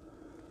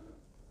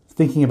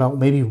 thinking about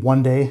maybe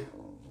one day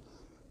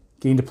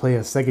getting to play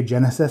a Sega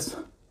Genesis.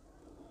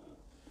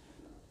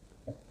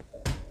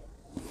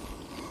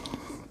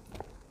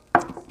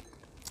 A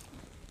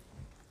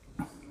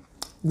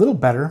little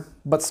better,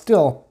 but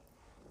still,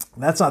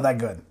 that's not that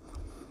good.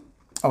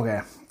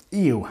 Okay,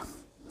 ew.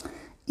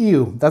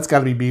 Ew, that's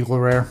gotta be Beagle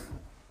Rare.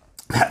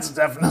 That's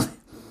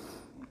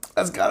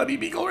gotta be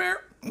Beagle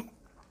Rare.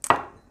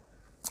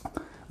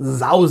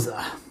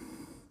 Zowza.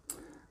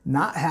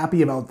 Not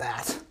happy about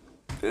that.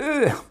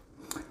 Ugh.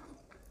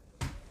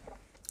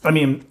 I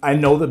mean, I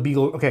know that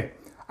okay,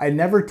 I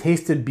never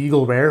tasted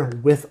Beagle Rare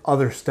with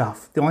other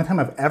stuff. The only time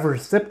I've ever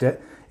sipped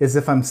it is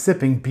if I'm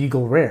sipping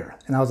Beagle Rare.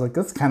 And I was like,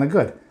 that's kind of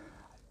good.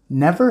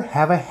 Never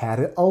have I had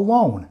it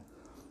alone.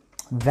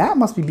 That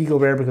must be Beagle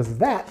Rare because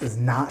that is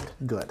not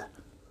good.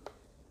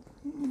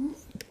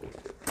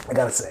 I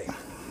gotta say.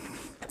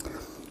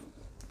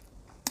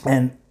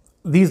 And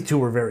these two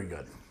were very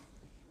good.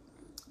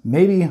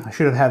 Maybe I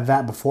should have had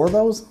that before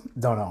those.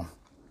 Don't know.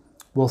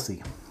 We'll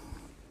see.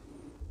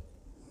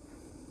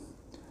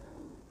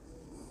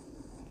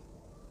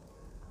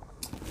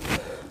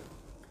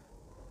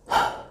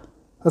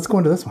 Let's go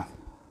into this one.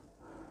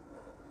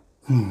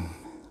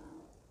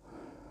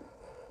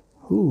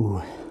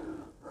 Ooh.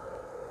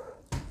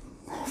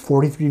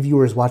 43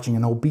 viewers watching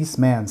an obese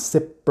man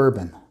sip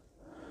bourbon.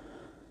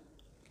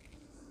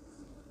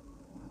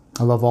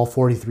 I love all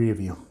 43 of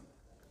you.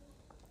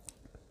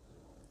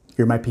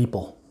 You're my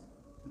people.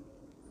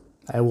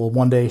 I will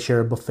one day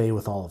share a buffet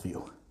with all of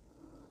you.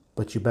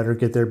 But you better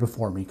get there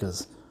before me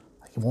because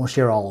I won't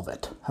share all of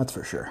it. That's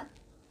for sure.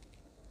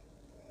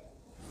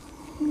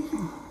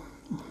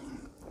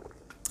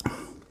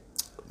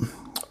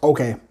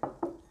 Okay.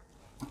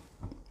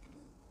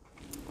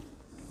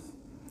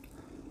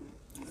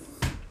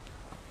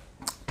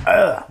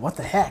 What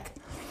the heck?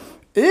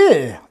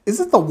 Ew, is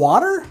it the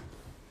water?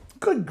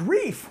 Good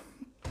grief.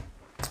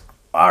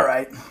 All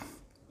right.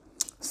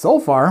 So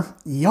far,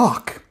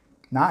 yuck.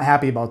 Not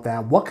happy about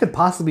that. What could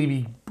possibly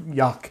be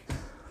yuck?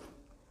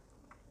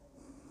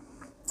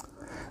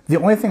 The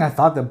only thing I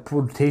thought that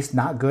would taste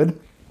not good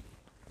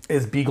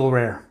is Beagle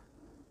Rare.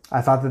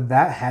 I thought that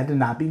that had to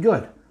not be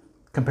good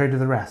compared to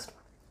the rest.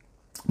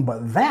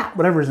 But that,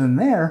 whatever's in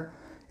there,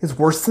 is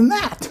worse than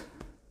that.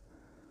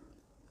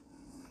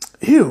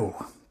 Ew.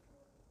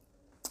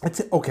 It's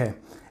okay.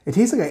 It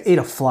tastes like I ate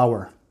a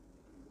flower.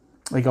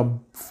 Like a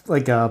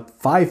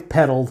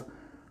 5-petaled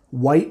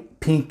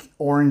white, pink,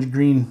 orange,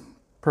 green,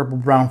 purple,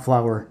 brown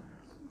flower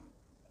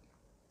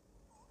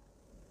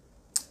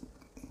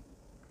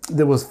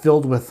that was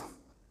filled with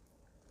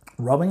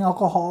rubbing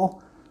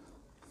alcohol.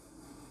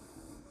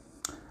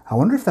 I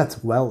wonder if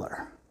that's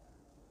Weller.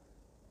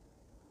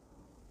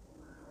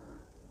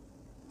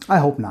 I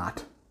hope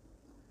not.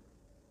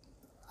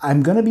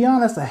 I'm going to be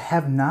honest, I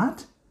have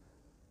not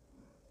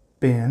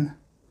been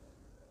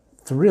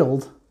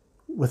thrilled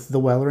with the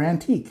Weller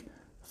Antique.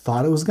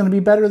 Thought it was going to be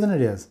better than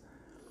it is.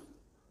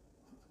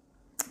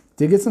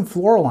 Did get some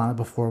floral on it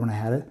before when I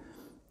had it.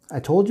 I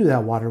told you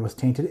that water was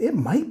tainted. It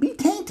might be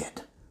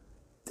tainted.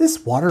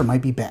 This water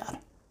might be bad.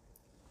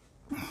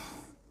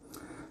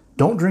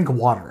 Don't drink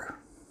water.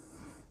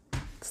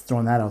 Just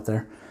throwing that out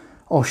there.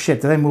 Oh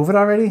shit, did I move it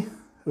already?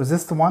 Was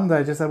this the one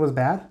that I just said was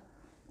bad?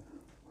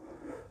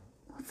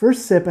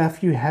 First sip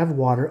after you have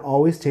water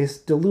always tastes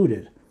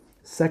diluted.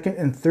 Second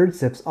and third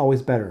sips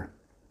always better.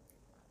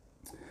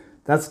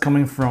 That's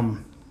coming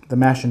from the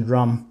Mash and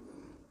Drum,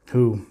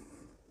 who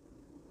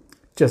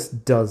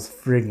just does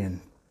friggin'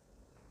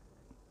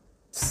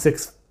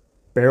 6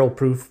 barrel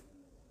proof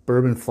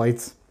bourbon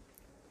flights.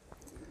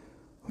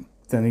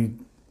 Then he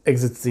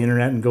exits the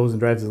internet and goes and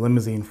drives a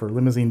limousine for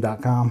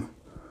limousine.com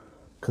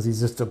because he's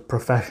just a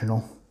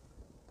professional.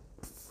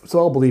 So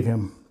I'll believe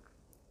him.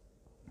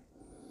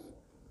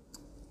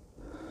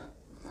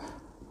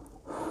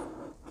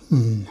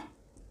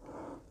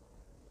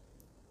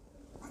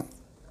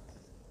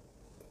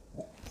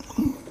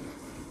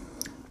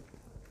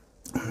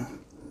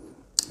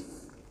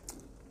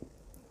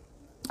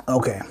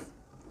 Okay.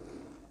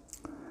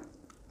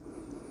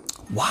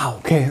 Wow,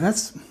 okay,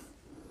 that's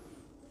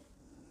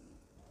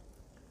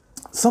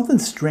something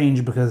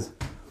strange because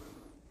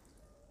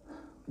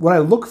what I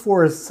look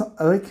for is,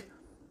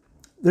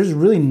 there's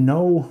really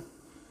no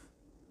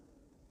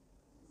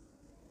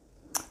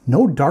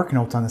dark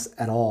notes on this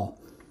at all.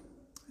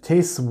 It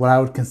tastes what I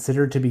would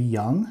consider to be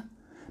young.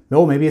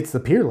 No, maybe it's the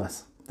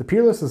Peerless. The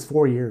Peerless is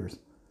 4 years.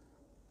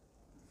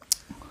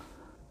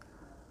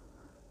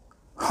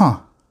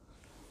 Huh.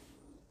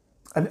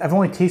 I've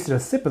only tasted a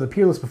sip of the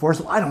Peerless before,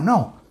 so I don't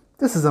know.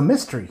 This is a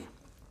mystery.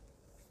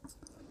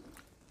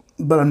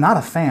 But I'm not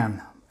a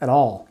fan at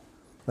all.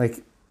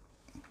 Like,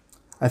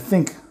 I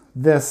think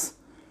this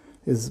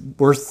is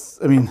worse.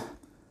 I mean,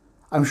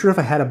 I'm sure if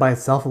I had it by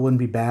itself, it wouldn't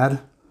be bad.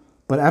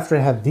 But after I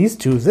have these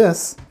two,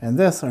 this and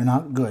this are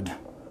not good,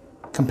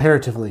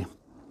 comparatively.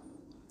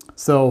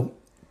 So,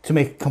 to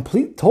make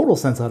complete, total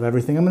sense out of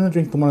everything, I'm going to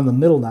drink the one in the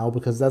middle now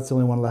because that's the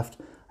only one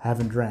left I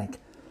haven't drank.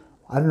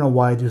 I don't know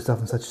why I do stuff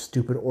in such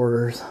stupid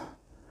orders.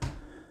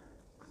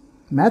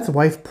 Matt's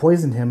wife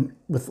poisoned him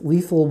with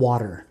lethal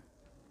water.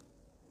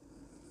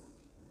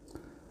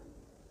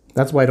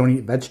 That's why I don't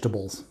eat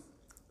vegetables.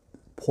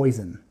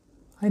 Poison.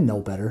 I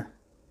know better.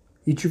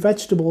 Eat your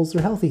vegetables,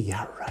 they're healthy.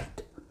 Yeah,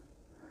 right.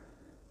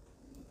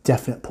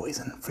 Definite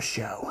poison, for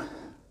show.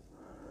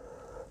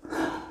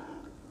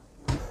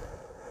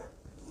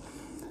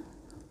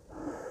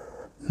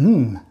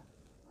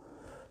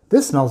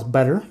 This smells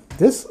better.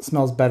 This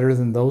smells better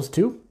than those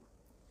two.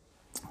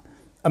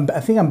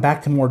 I think I'm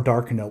back to more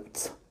dark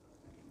notes.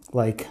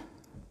 Like,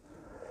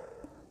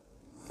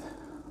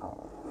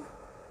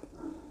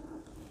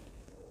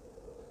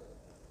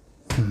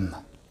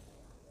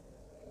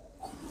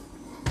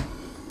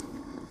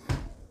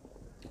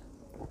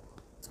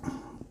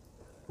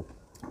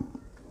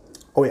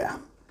 oh yeah,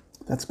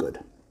 that's good.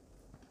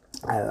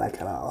 I like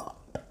it a lot.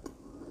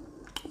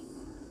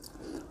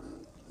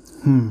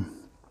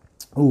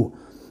 Ooh,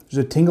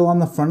 there's a tingle on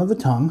the front of the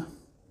tongue.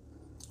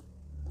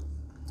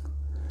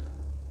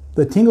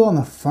 The tingle on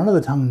the front of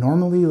the tongue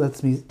normally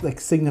lets me,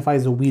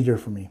 signifies a wheater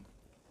for me.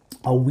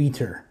 A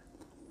wheater.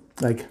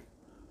 Like,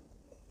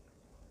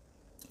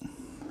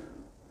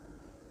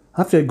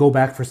 I'll have to go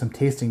back for some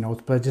tasting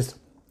notes, but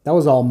that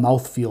was all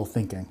mouthfeel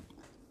thinking.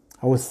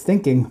 I was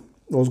thinking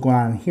what was going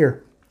on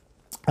here.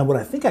 And what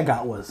I think I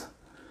got was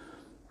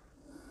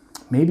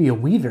maybe a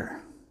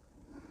wheater.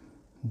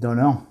 Don't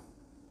know.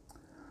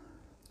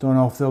 Don't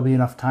know if there'll be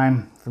enough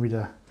time for me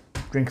to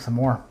drink some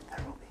more.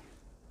 There will be.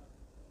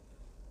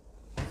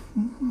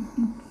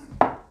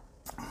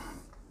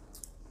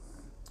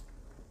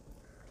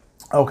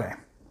 Okay.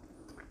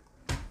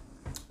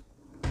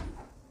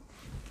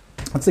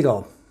 Let's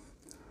go.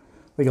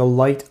 Like a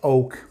light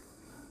oak.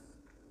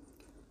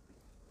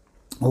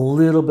 A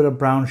little bit of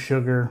brown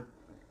sugar.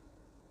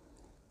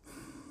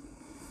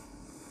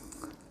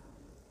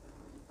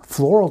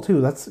 Floral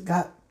too. That's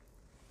got.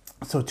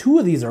 So 2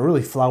 of these are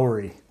really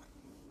flowery.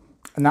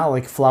 Not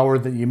like flour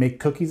that you make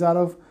cookies out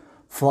of.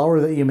 Flour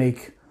that you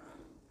make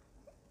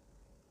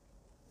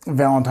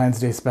Valentine's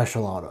Day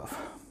special out of.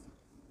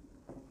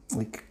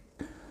 Like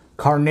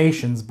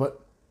carnations, but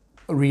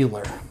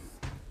realer.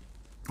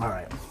 All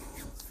right.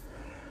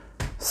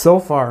 So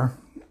far,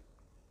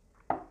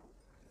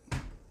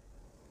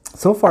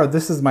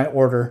 this is my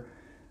order,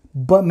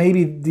 but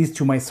maybe these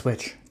 2 might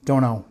switch.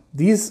 Don't know.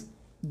 These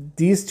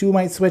 2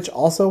 might switch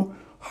also.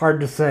 Hard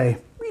to say.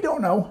 We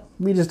don't know.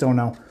 We just don't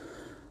know.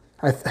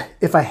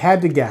 If I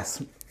had to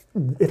guess,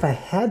 and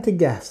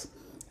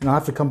I'll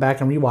have to come back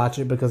and rewatch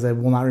it because I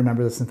will not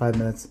remember this in 5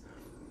 minutes.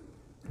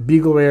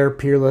 Beagle Rare,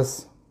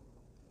 Peerless.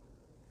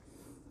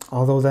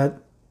 Although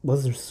that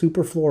was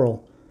super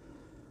floral.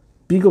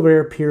 Beagle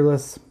Rare,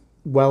 Peerless,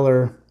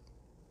 Weller.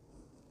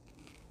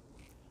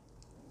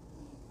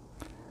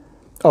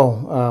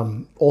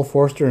 Old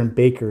Forester and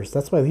Baker's.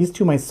 That's why these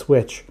 2 might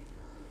switch.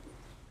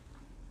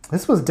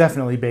 This was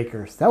definitely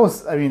Baker's. That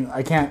was, I mean,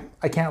 I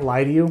can't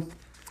lie to you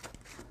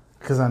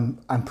because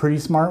I'm pretty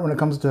smart when it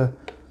comes to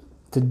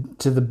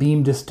to the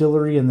Beam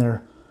Distillery and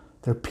their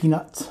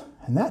peanuts,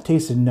 and that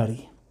tasted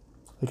nutty,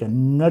 like a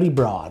nutty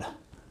broad.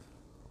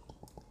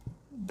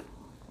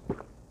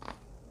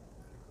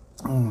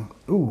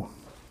 Ooh.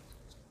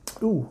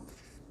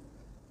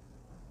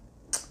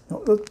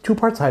 No, 2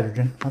 parts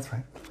hydrogen. That's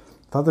right.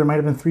 Thought there might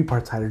have been 3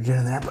 parts hydrogen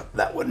in there, but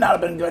that would not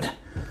have been good.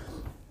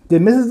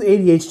 Did Mrs.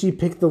 ADHD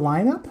pick the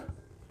lineup?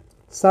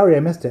 Sorry,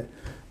 I missed it.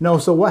 No,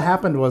 so what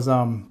happened was,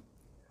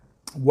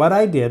 what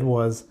I did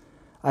was,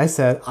 I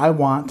said, I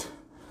want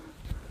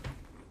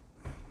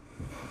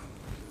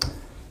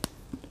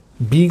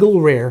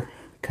Beagle Rare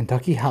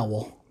Kentucky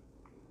Howell,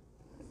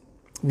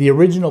 the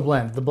original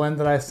blend, the blend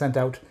that I sent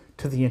out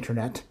to the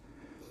internet.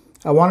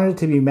 I wanted it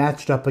to be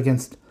matched up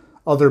against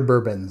other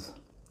bourbons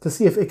to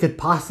see if it could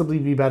possibly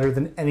be better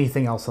than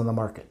anything else on the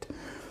market.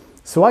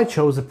 So I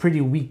chose a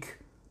pretty weak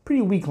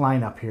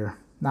lineup here.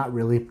 Not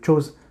really.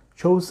 Chose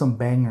some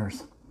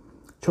bangers.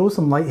 Chose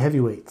some light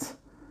heavyweights.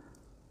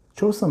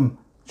 Chose some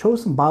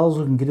bottles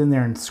we can get in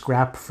there and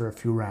scrap for a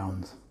few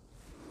rounds.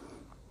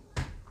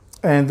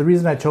 And the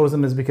reason I chose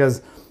them is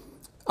because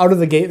out of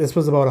the gate, this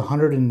was about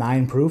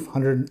 109 proof,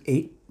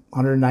 108,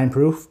 109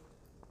 proof.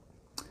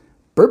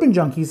 Bourbon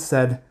Junkies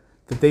said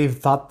that they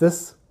thought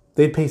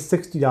they'd pay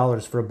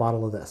 $60 for a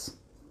bottle of this.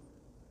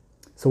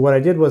 So what I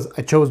did was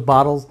I chose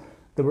bottles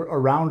that were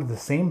around the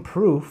same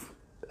proof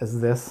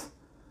as this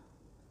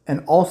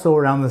and also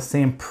around the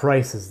same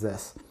price as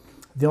this.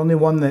 The only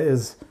one that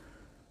is,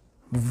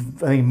 I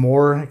think,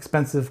 more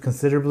expensive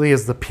considerably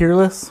is the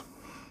Peerless.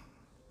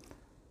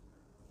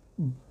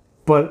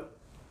 But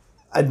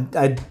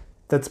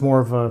that's more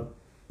of a,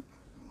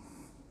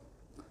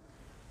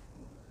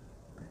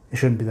 it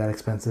shouldn't be that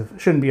expensive.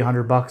 It shouldn't be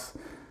 $100,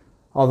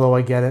 although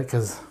I get it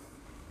because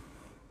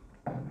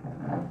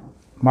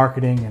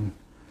marketing and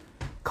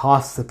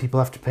costs that people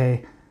have to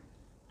pay.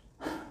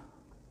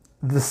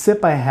 The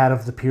sip I had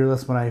of the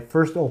Peerless when I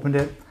first opened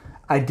it,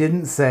 I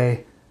didn't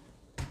say,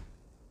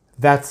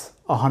 that's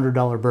a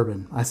 $100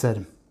 bourbon. I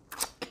said,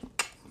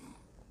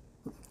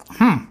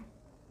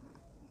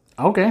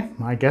 okay,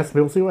 I guess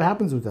we'll see what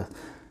happens with this.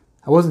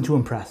 I wasn't too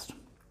impressed.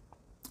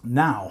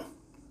 Now,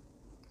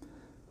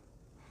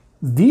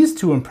 these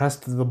two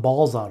impressed the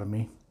balls out of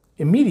me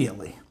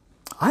immediately.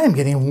 I am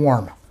getting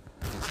warm.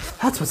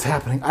 That's what's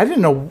happening. I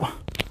didn't know.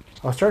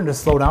 I was starting to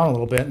slow down a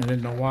little bit and I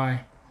didn't know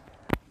why.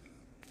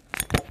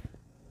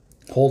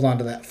 Hold on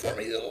to that for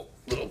me,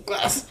 little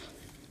glass.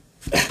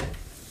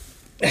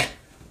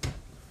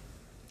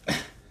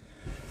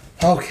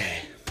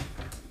 Okay.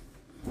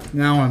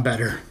 Now I'm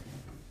better.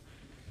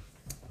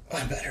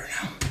 I'm better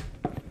now.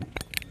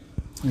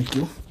 Thank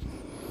you.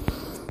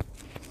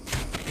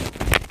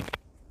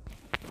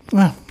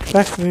 Well,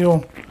 back to the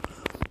old.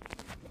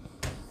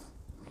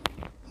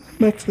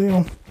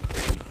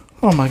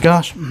 Oh my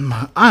gosh,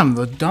 I'm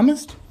the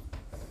dumbest.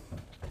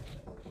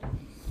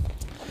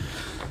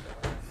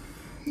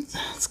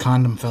 This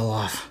condom fell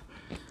off.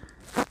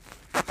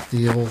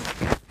 The old.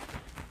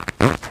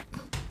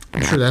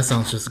 I'm sure that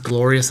sounds just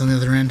glorious on the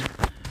other end.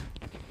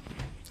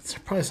 It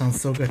probably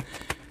sounds so good.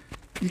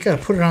 You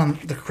gotta put it on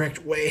the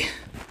correct way.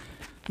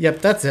 Yep,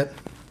 that's it.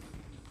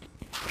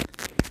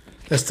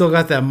 I still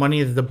got that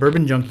money that the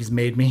Bourbon Junkies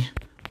made me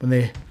when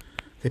they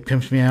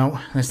pimped me out.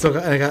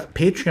 I got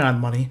Patreon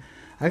money.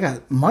 I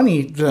got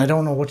money that I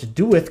don't know what to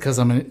do with because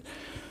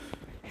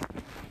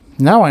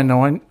now I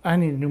know I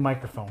need a new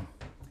microphone.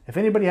 If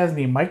anybody has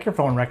any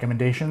microphone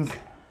recommendations,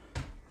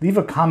 leave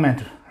a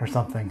comment or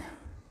something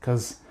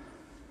because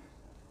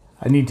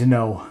I need to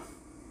know.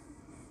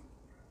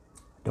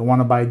 Don't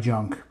want to buy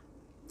junk.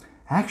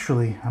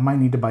 Actually, I might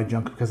need to buy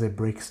junk because I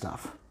break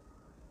stuff.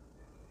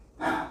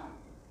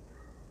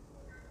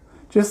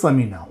 Just let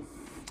me know.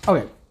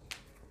 Okay.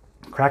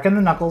 Cracking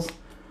the knuckles.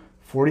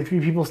 43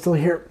 people still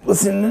here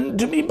listening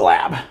to me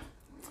blab.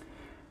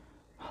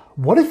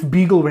 What if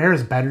Beagle Rare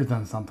is better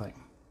than something?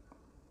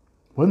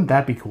 Wouldn't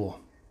that be cool?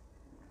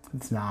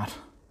 It's not.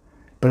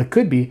 But it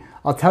could be.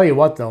 I'll tell you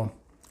what though.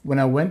 When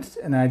I went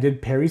and I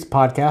did Perry's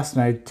podcast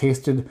and I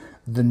tasted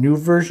the new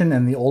version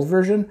and the old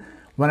version,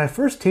 when I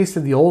first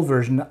tasted the old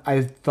version,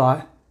 I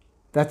thought,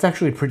 that's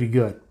actually pretty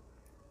good.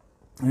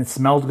 And it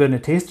smelled good and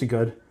it tasted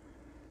good.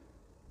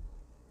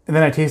 And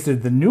then I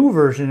tasted the new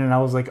version and I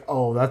was like,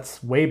 oh,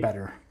 that's way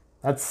better.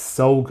 That's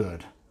so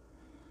good.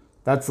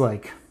 That's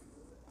like,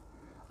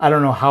 I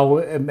don't know how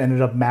it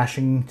ended up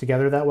mashing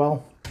together that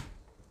well,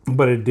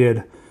 but it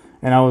did.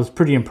 And I was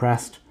pretty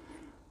impressed.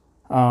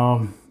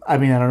 I don't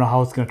know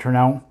how it's going to turn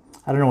out.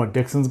 I don't know what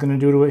Dixon's going to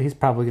do to it. He's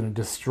probably going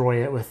to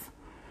destroy it with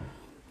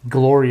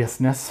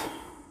gloriousness.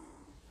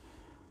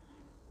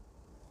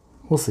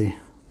 We'll see.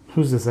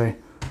 Who's to say?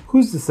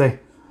 Who's to say?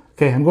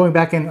 Okay, I'm going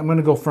back in. I'm going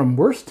to go from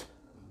worst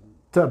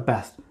to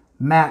best.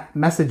 Matt,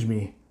 message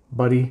me,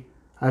 buddy.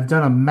 I've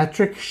done a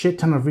metric shit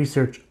ton of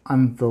research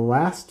on the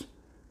last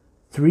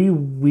 3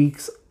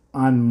 weeks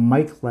on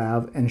Mike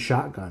Lav and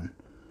Shotgun.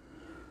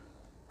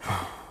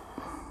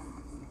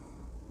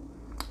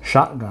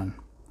 Shotgun.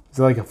 Is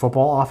it like a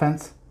football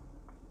offense?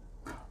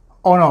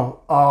 Oh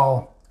no.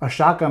 Oh, a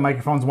shotgun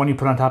microphone is one you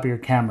put on top of your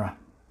camera.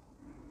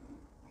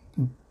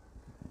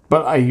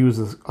 But I use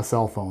a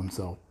cell phone,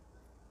 so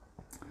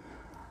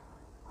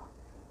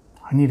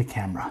I need a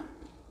camera.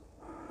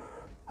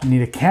 I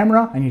need a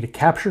camera, I need a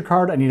capture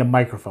card, I need a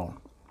microphone.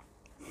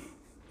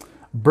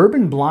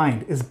 Bourbon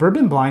Blind. Is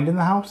Bourbon Blind in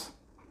the house?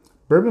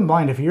 Bourbon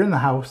Blind, if you're in the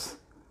house,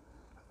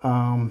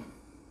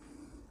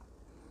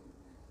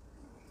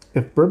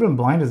 if Bourbon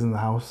Blind is in the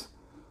house,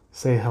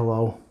 say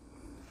hello.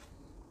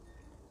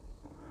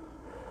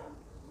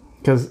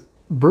 Because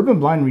Bourbon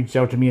Blind reached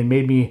out to me and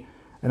made me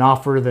an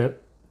offer that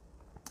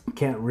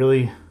couldn't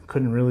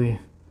really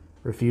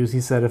refuse.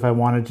 He said if I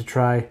wanted to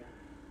try,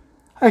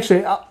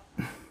 actually,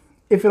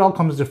 if it all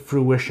comes to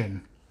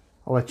fruition,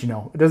 I'll let you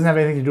know. It doesn't have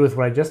anything to do with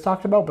what I just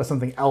talked about, but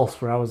something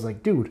else where I was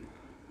like, dude,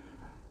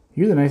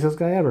 you're the nicest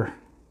guy ever.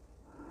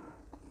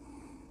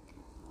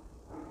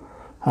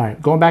 All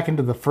right, going back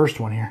into the first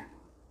one here.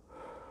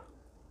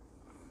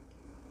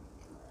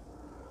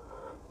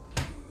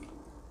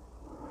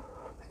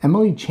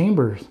 Emily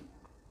Chambers.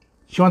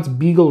 She wants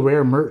Beagle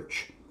Rare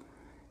merch.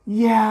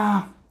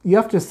 Yeah, you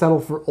have to settle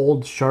for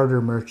old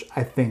Charter merch,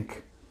 I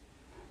think.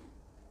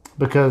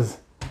 Because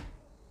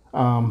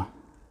I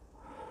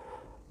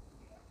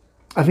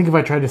think if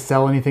I tried to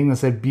sell anything that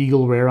said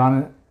Beagle Rare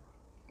on it,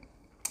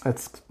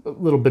 that's a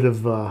little bit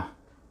of a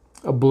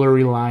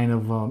blurry line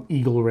of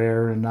Eagle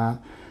Rare, and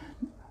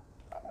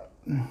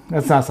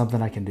that's not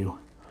something I can do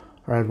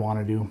or I'd want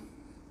to do.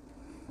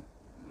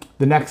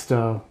 The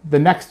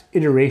next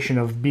iteration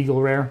of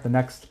Beagle Rare, the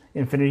next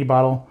infinity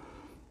bottle,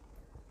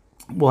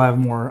 will have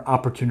more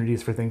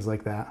opportunities for things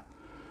like that.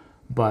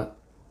 But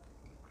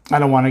I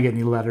don't want to get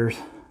any letters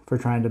for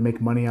trying to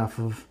make money off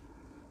of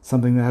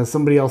something that has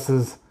somebody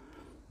else's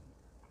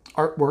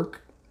artwork,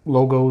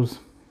 logos,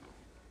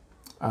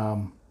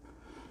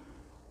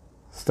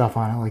 stuff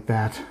on it like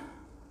that.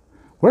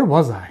 Where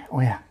was I?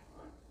 Oh yeah.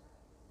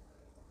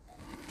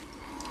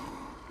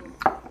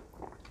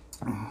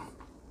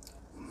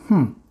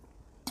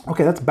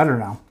 Okay, that's better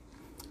now.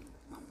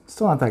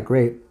 Still not that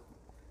great.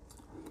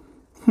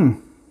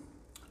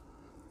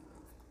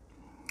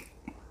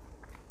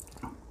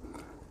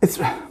 It's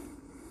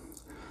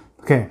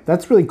okay.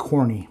 That's really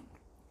corny.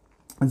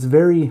 It's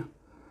very.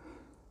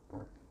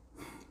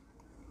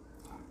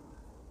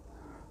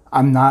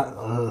 I'm not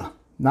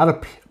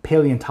a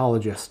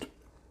paleontologist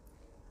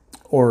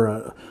or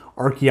an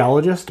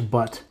archaeologist,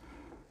 but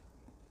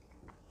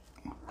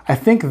I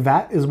think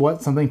that is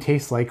what something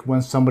tastes like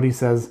when somebody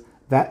says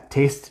that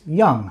tastes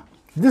young.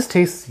 This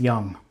tastes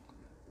young.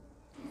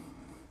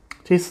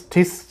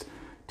 Tastes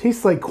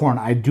like corn.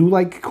 I do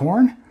like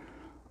corn,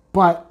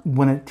 but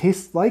when it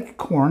tastes like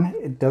corn,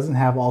 it doesn't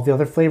have all the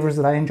other flavors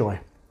that I enjoy.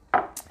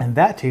 And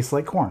that tastes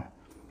like corn.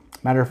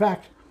 Matter of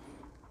fact,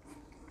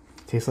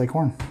 tastes like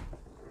corn.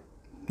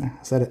 There,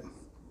 I said it.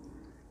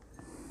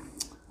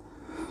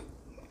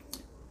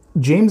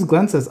 James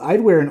Glenn says,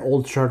 I'd wear an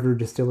old Charter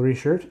Distillery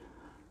shirt.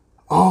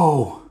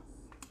 Oh,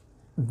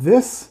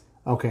 this,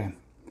 okay.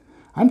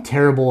 I'm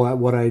terrible at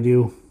what I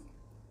do.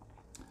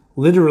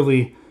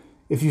 Literally,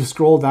 if you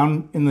scroll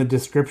down in the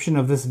description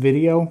of this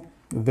video,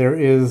 there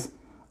is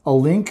a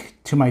link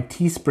to my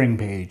Teespring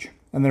page.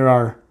 And there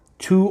are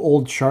 2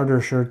 old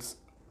Charter shirts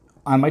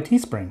on my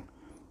Teespring.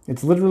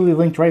 It's literally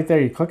linked right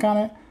there. You click on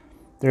it.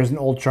 There's an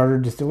old Charter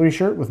Distillery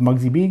shirt with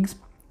Muggsy Beegs.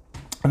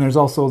 And there's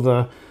also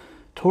the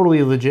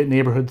totally legit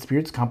Neighborhood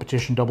Spirits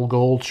Competition Double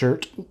Gold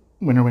shirt.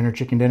 Winner, winner,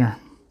 chicken dinner.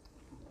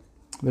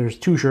 There's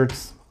 2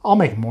 shirts. I'll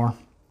make more.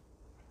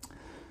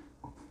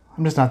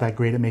 I'm just not that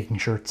great at making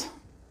shirts.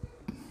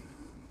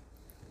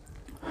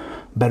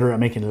 Better at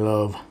making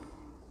love.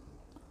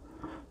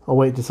 Oh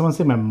wait, did someone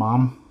say my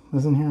mom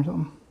is in here or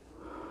something?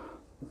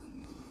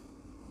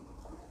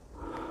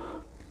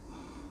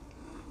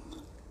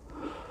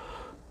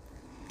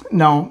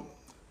 No.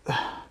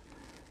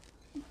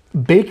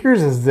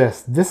 Baker's is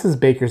this. This is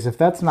Baker's. If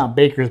that's not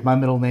Baker's, my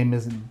middle name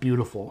isn't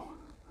beautiful.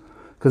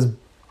 Because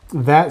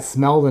that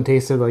smelled and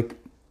tasted like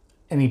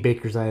any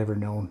Baker's I ever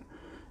known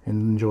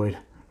and enjoyed.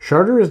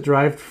 Charter is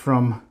derived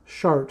from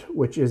chart,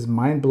 which is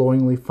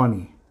mind-blowingly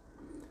funny.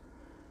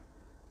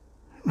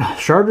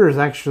 Charter is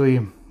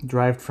actually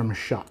derived from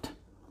shut,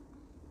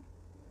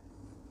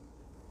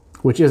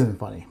 which isn't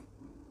funny.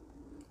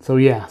 So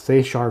yeah,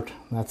 say chart.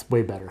 That's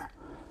way better.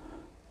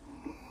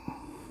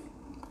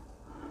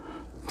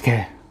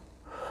 Okay.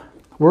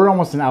 We're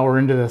almost an hour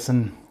into this,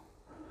 and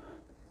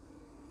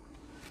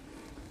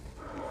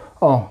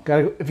oh,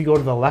 if you go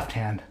to the left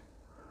hand,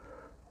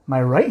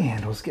 my right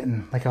hand was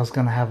getting like I was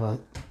gonna have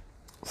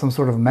some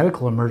sort of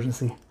medical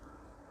emergency.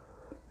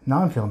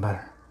 Now I'm feeling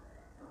better.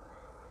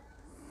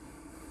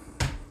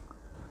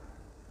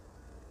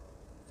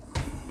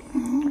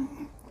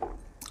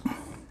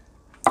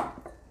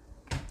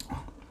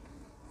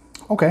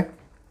 Okay.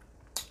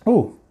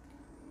 Oh,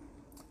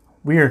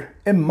 weird.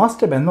 It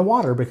must have been the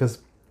water because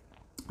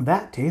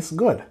that tastes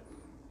good.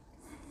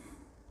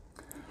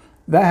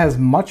 That has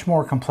much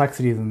more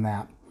complexity than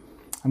that.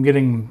 I'm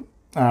getting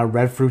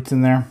red fruits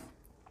in there.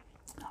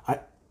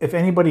 If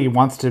anybody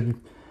wants to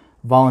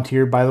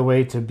volunteer, by the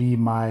way, to be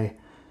my,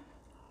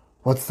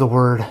 what's the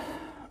word?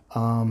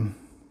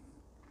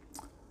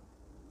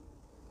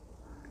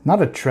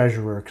 Not a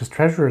treasurer, because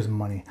treasurer is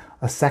money.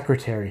 A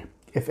secretary.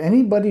 If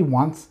anybody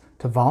wants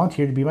to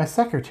volunteer to be my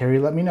secretary,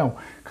 let me know.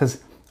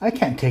 Because I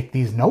can't take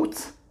these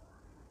notes.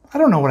 I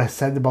don't know what I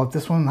said about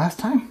this one last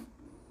time.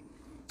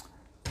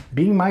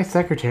 Being my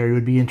secretary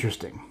would be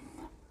interesting.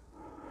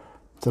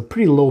 It's a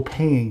pretty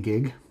low-paying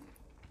gig.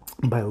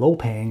 And by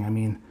low-paying, I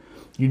mean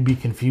you'd be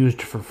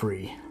confused for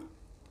free.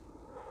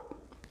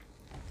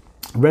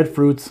 Red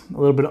fruits, a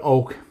little bit of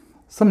oak,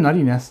 some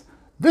nuttiness.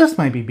 This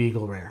might be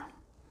Beagle Rare.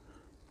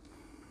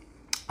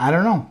 I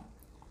don't know.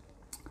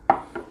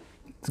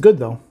 It's good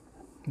though.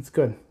 It's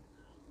good.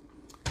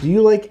 Do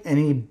you like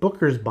any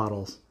Booker's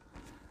bottles?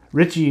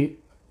 Richie,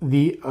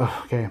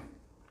 okay.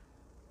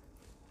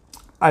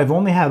 I've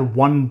only had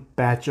one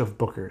batch of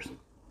Booker's.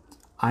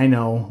 I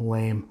know,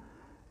 lame.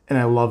 And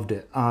I loved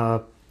it.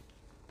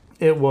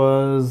 It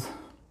was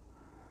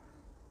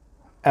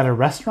at a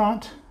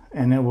restaurant,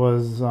 and it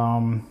was,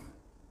 oh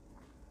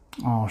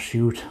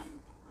shoot,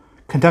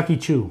 Kentucky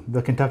Chew,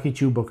 the Kentucky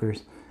Chew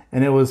Booker's.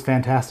 And it was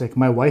fantastic.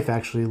 My wife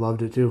actually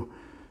loved it too.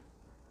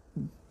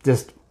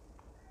 Just,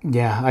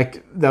 yeah,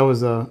 that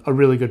was a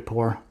really good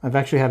pour. I've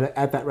actually had it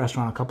at that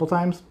restaurant a couple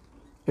times.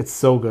 It's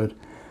so good.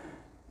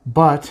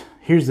 But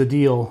here's the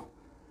deal.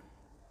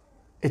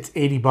 It's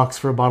 $80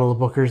 for a bottle of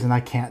Booker's, and I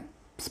can't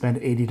spend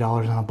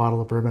 $80 on a bottle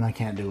of bourbon. I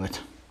can't do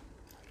it.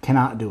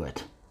 Cannot do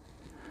it.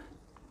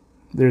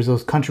 There's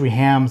those country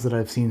hams that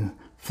I've seen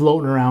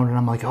floating around, and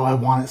I'm like, oh, I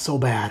want it so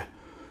bad.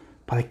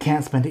 But I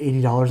can't spend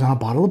 $80 on a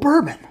bottle of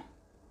bourbon.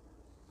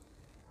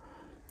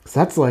 So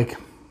that's like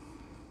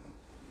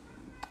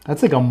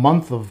a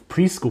month of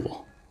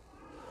preschool.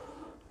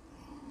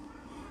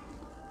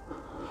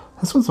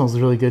 This one smells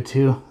really good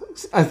too.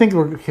 I think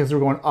because we're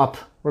going up.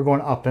 We're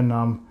going up in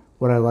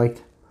what I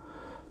like.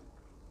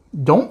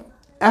 Don't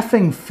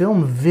effing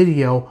film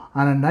video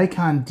on a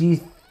Nikon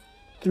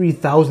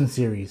D3000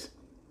 series.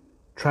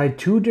 Tried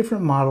 2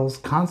 different models,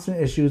 constant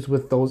issues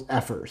with those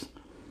effers.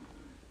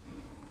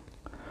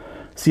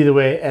 See the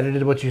way I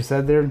edited what you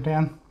said there,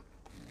 Dan?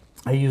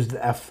 I used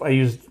the F.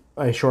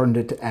 I shortened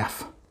it to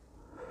F.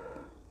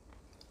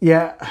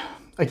 Yeah,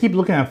 I keep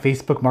looking at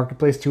Facebook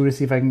Marketplace too to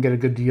see if I can get a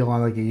good deal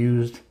on like a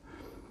used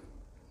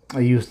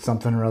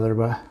something or other,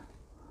 but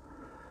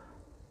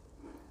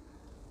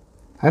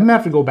I'm gonna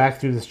have to go back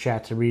through this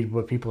chat to read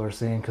what people are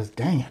saying, because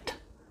dang it,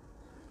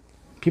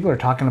 people are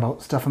talking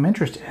about stuff I'm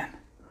interested in.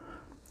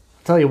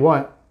 I'll tell you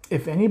what,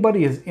 if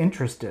anybody is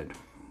interested,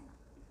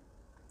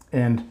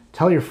 and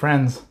tell your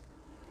friends,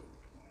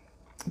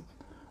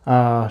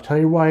 tell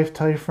your wife,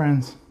 tell your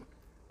friends.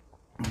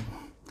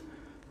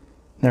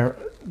 They're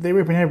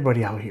ripping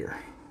everybody out here.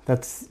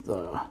 That's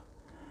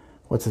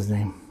what's his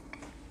name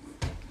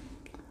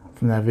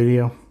from that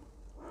video,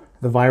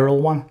 the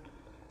viral one.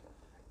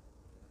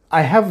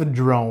 I have a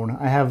drone.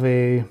 I have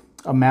a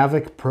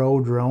Mavic Pro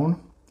drone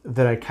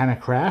that I kind of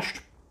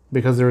crashed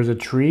because there was a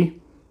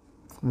tree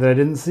that I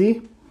didn't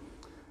see,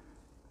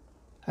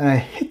 and I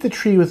hit the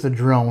tree with the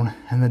drone,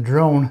 and the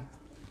drone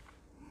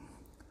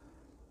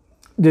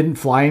didn't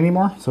fly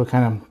anymore, so it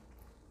kind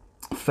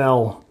of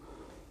fell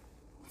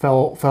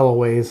a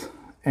ways.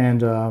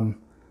 And the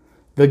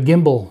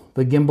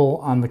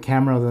gimbal on the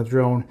camera of the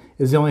drone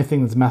is the only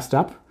thing that's messed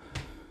up.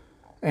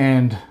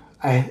 And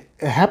it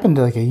happened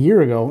like a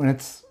year ago, and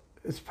it's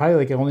probably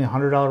like only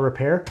 $100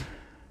 repair.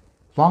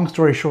 Long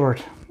story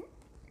short,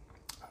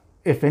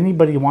 if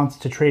anybody wants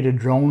to trade a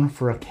drone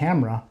for a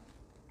camera,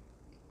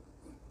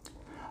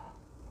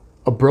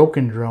 a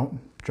broken drone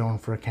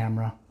for a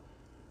camera,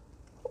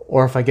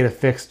 or if I get it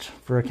fixed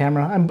for a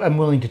camera, I'm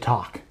willing to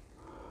talk.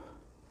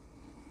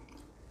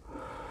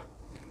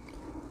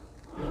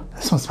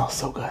 This one smells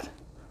so good.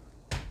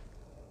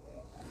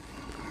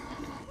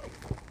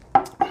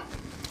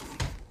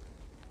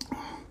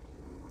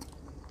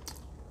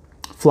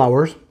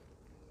 Flowers.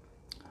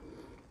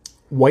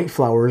 White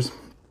flowers.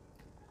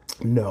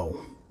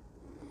 No.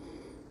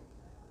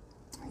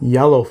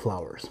 Yellow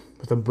flowers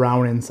with a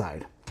brown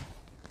inside.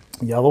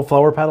 Yellow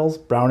flower petals,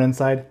 brown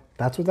inside.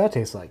 That's what that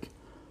tastes like.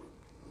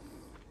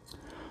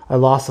 I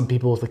lost some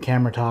people with the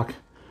camera talk.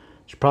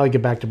 Should probably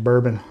get back to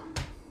bourbon.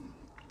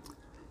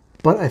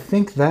 But I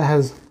think that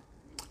has,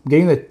 I'm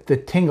getting the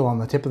tingle on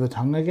the tip of the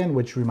tongue again,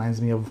 which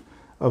reminds me of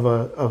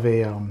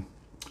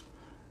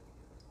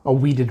a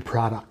weeded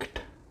product.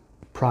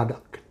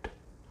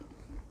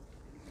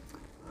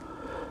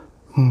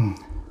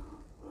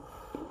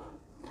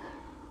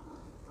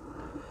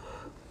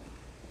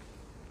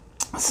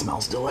 It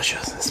smells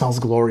delicious. It smells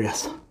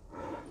glorious.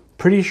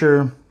 Pretty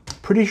sure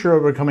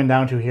what we're coming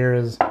down to here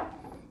is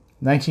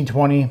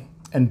 1920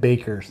 and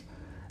Baker's.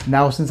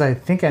 Now, since I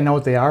think I know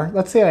what they are,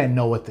 let's say I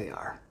know what they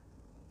are.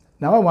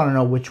 Now I want to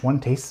know which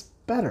one tastes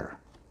better.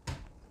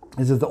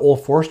 Is it the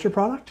Old Forester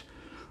product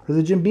or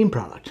the Jim Beam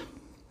product?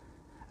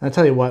 And I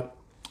tell you what,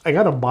 I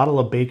got a bottle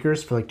of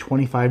Baker's for like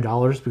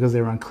 $25 because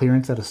they were on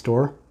clearance at a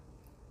store.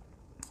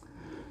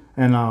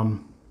 And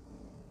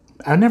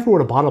I never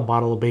would have bought a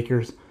bottle of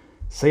Baker's.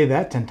 Say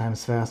that 10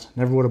 times fast.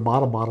 Never would have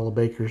bought a bottle of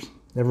Baker's.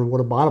 Never would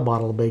have bought a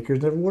bottle of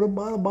Baker's. Never would have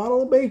bought a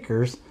bottle of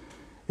Baker's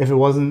if it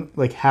wasn't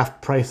like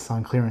half price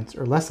on clearance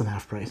or less than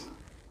half price.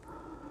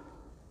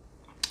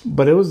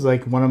 But it was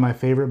like one of my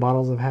favorite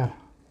bottles I've had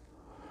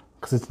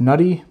because it's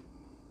nutty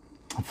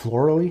and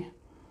florally.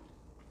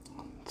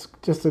 It's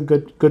just a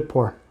good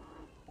pour.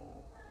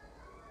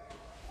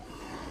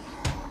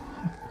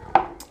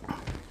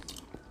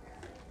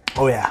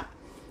 Oh yeah,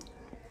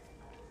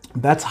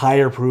 that's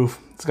higher proof.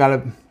 It's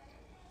got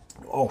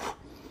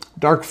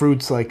dark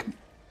fruits like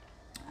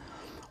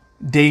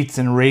dates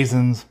and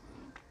raisins,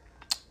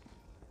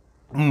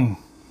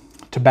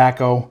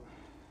 tobacco.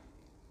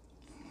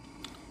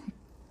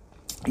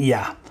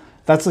 Yeah,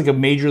 that's like a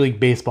Major League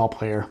Baseball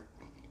player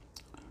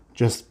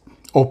just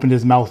opened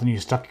his mouth and you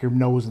stuck your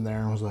nose in there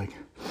and was like,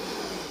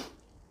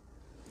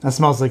 that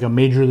smells like a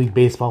Major League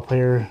Baseball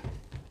player's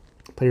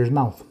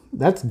mouth.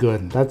 That's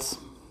good.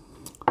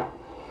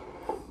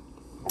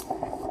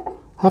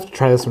 I'll have to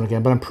try this one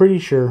again, but I'm pretty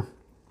sure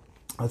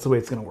that's the way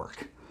it's going to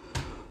work.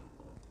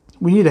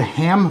 We need a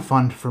ham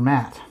fund for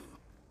Matt.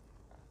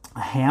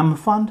 A ham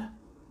fund?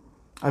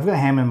 I've got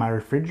ham in my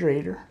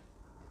refrigerator.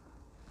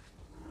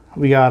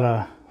 We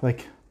got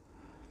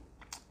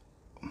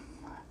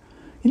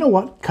you know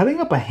what? Cutting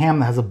up a ham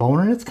that has a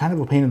bone in it's kind of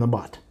a pain in the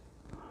butt.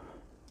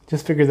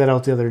 Just figured that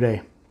out the other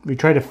day. We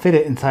tried to fit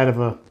it inside of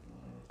a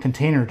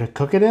container to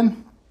cook it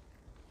in.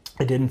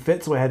 It didn't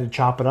fit, so I had to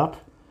chop it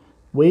up.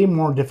 Way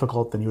more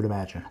difficult than you would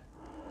imagine.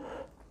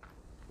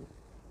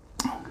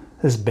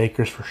 This is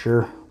Baker's for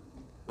sure.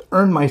 The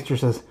Ernmeister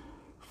says,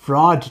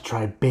 fraud to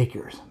try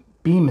Baker's.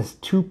 Beam is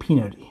too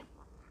peanutty.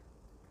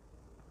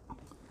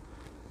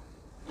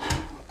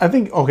 I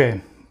think, okay,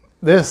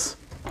 this,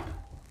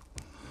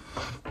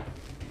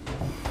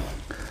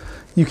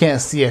 you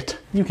can't see it.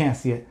 You can't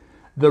see it.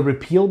 The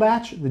Repeal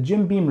batch, the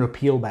Jim Beam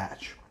Repeal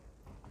batch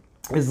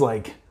is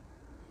like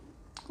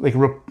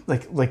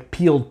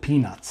peeled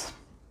peanuts.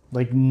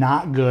 Like,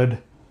 not good.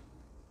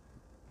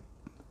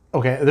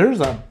 Okay,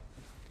 there's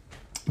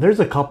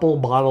a couple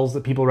bottles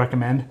that people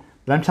recommend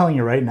that I'm telling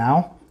you right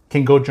now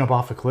can go jump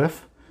off a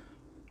cliff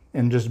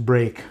and just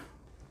break.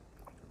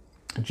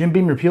 Jim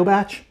Beam Repeal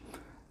batch,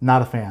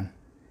 not a fan.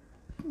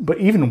 But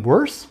even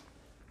worse,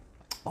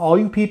 all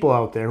you people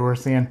out there who are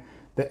saying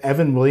that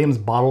Evan Williams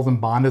Bottles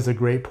and Bond is a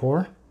great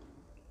pour,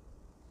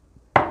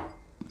 I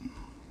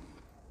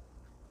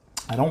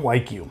don't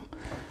like you.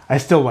 I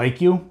still like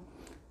you.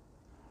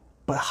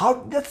 But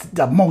how, that's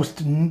the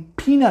most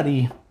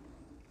peanutty,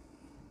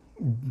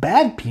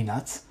 bad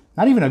peanuts.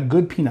 Not even a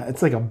good peanut.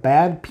 It's like a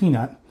bad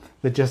peanut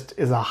that just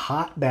is a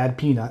hot, bad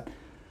peanut.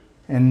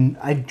 And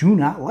I do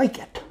not like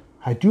it.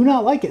 I do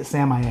not like it,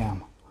 Sam I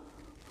Am.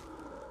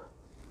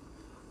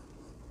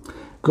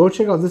 Go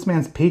check out this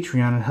man's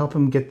Patreon and help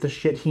him get the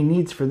shit he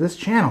needs for this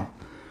channel.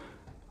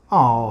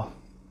 Oh,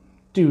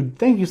 dude,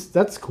 thank you.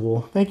 That's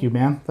cool. Thank you,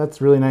 man.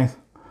 That's really nice.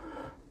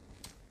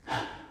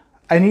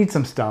 I need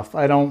some stuff.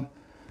 I don't...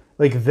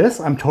 Like this,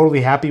 I'm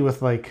totally happy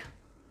with, like,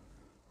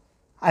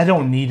 I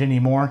don't need any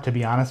more, to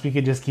be honest. We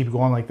could just keep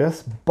going like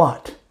this.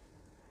 But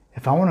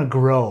if I want to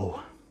grow,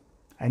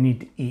 I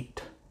need to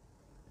eat.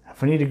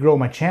 If I need to grow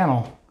my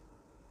channel,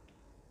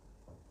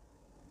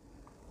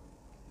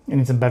 I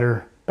need some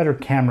better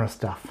camera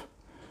stuff.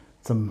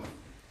 Some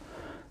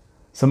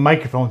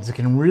microphones that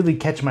can really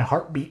catch my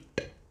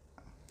heartbeat.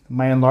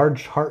 My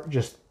enlarged heart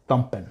just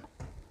thumping.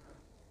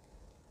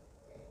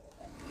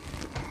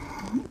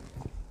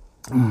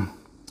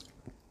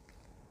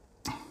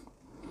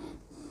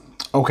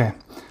 Okay,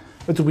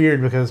 it's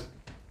weird because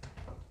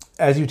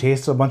as you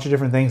taste a bunch of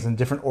different things in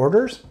different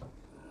orders,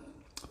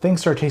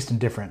 things start tasting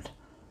different.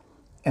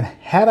 And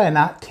had I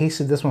not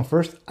tasted this one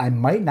first, I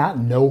might not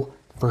know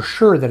for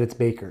sure that it's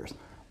Baker's.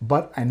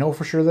 But I know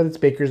for sure that it's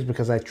Baker's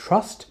because I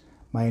trust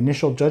my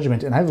initial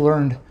judgment. And I've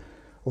learned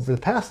over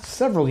the past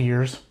several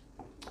years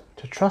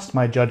to trust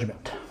my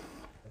judgment.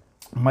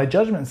 My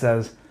judgment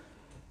says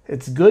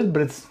it's good,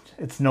 but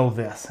it's no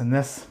this. And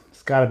this,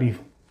 it's gotta be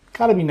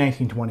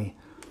 1920.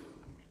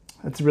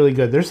 That's really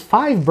good. There's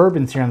 5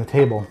 bourbons here on the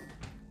table.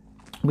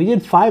 We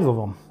did 5 of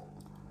them.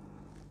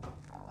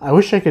 I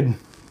wish I could...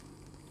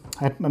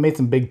 I made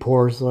some big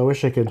pours, so I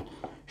wish I could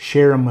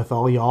share them with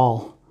all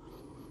y'all.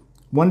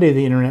 One day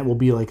the internet will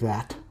be like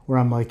that, where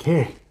I'm like,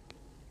 hey,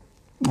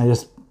 I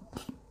just...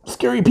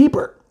 Scary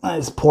Peeper. I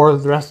just pour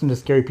the rest into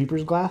Scary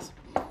Peeper's glass.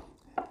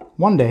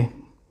 One day,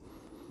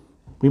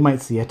 we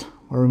might see it,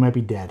 or we might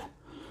be dead.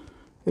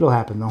 It'll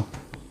happen, though.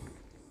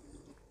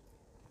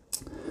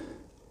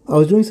 I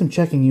was doing some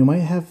checking. You might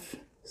have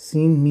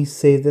seen me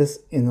say this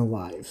in a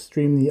live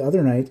stream the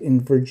other night.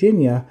 In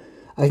Virginia,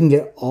 I can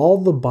get all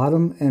the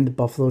Bottom and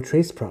Buffalo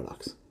Trace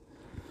products.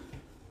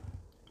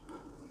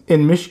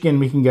 In Michigan,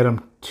 we can get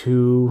them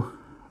to...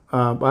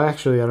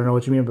 actually, I don't know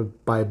what you mean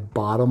by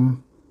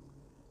Bottom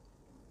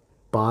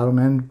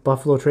and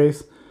Buffalo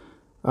Trace.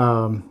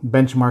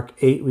 Benchmark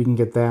 8, we can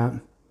get that.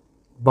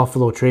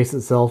 Buffalo Trace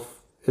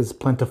itself is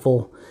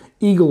plentiful.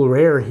 Eagle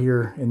Rare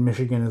here in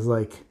Michigan is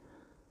like...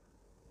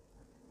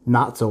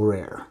 not so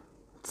rare.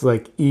 It's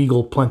like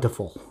Eagle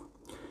plentiful.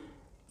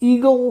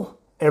 Eagle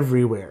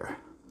everywhere.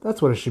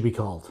 That's what it should be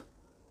called.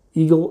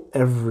 Eagle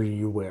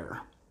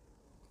everywhere.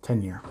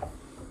 10-year.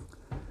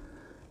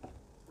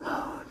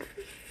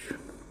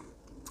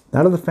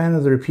 Not a fan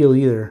of the repeal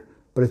either,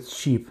 but it's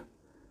cheap.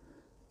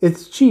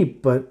 It's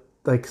cheap, but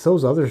like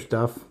so's other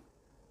stuff.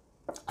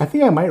 I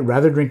think I might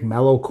rather drink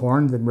mellow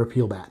corn than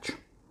repeal batch.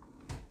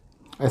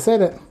 I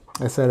said it.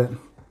 I said it.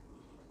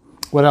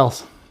 What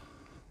else?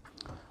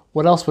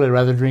 What else would I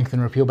rather drink than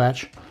repeal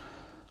batch?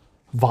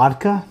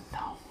 Vodka?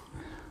 No.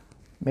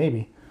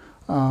 Maybe.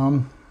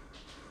 Oh,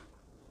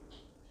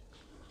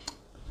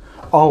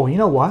 you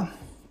know what?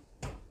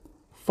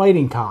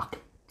 Fighting Cock.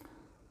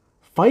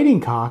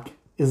 Fighting Cock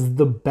is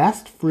the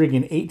best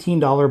friggin'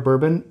 $18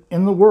 bourbon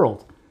in the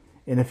world.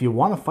 And if you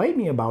want to fight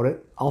me about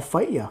it, I'll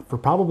fight you for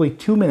probably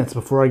 2 minutes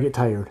before I get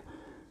tired.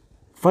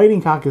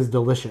 Fighting Cock is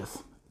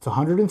delicious. It's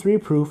 103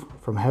 proof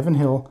from Heaven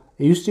Hill.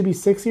 It used to be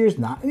 6 years,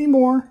 not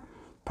anymore.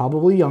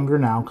 Probably younger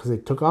now because they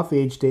took off the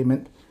age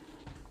statement,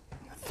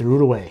 threw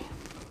it away.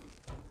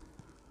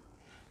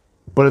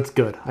 But it's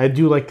good. I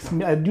do like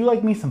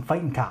me some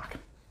Fighting Cock.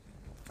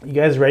 You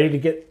guys ready to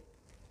get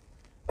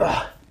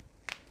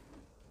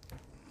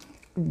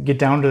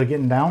down to the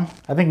getting down?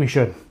 I think we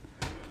should.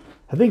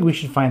 I think we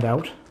should find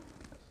out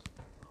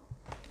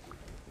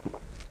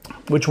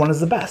which one is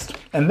the best.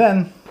 And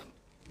then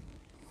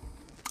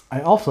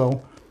I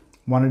also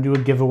want to do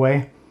a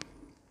giveaway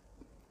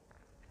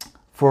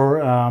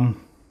for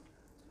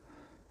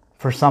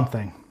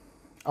something.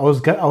 I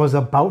was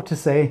about to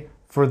say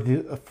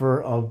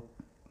for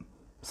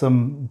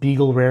some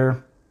Beagle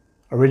Rare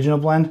original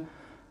blend,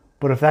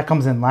 but if that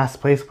comes in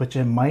last place, which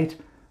it might,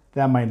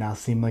 that might not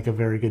seem like a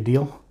very good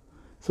deal.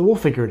 So we'll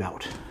figure it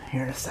out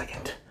here in a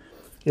second.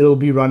 It'll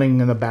be running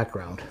in the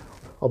background.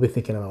 I'll be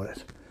thinking about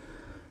it.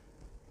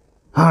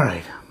 All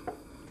right.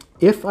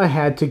 If I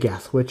had to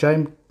guess, which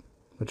I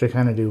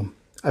kind of do,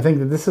 I think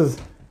that this is.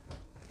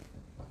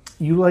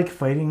 You like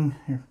fighting?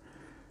 Here.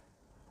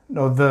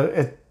 No,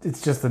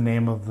 it's just the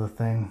name of the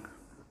thing.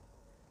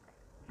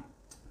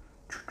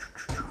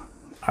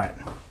 All right.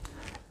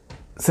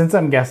 Since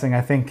I'm guessing,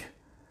 I think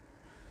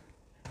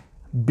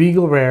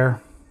Beagle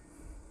Rare,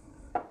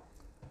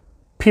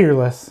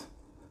 Peerless,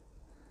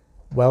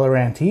 Weller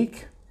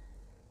Antique,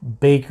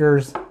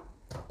 Baker's,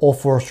 Old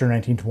Forester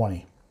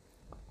 1920.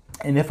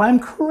 And if I'm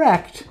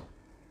correct,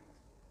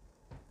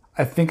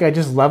 I think I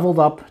just leveled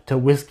up to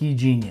Whiskey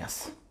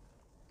Genius.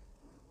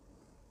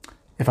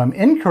 If I'm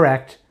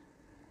incorrect,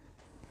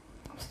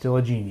 I'm still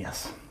a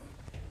genius.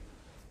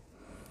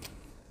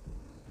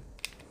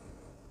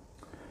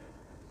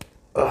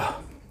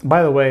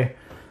 By the way,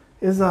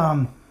 is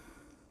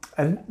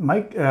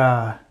Mike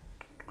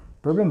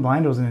Bourbon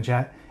Blind was in the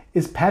chat.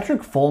 Is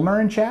Patrick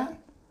Fulmer in chat?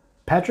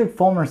 Patrick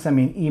Fulmer sent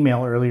me an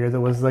email earlier that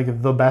was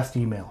like the best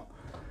email.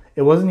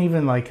 It wasn't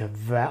even like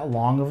that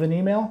long of an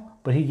email,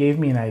 but he gave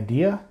me an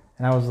idea,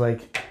 and I was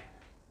like,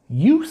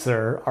 "You,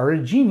 sir, are a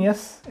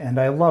genius, and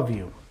I love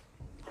you."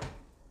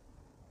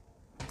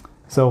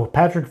 So,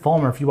 Patrick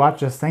Fulmer, if you watch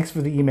this, thanks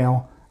for the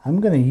email. I'm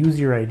going to use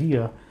your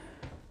idea,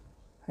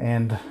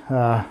 and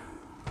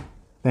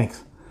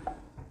thanks.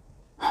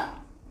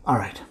 All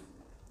right.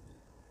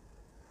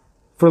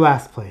 For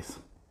last place.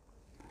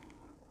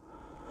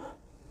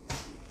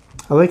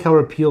 I like how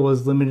Repeal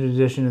was limited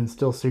edition and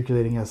still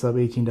circulating at sub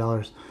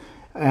 $18.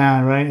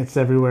 And right, it's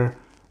everywhere.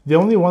 The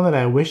only one that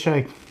I wish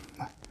the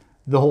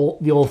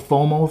old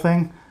FOMO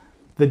thing,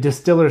 the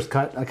distiller's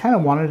cut. I kind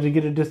of wanted to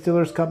get a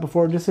distiller's cut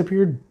before it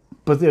disappeared,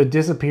 but it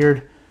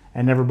disappeared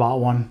and never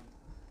bought one.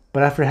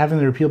 But after having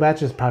the Repeal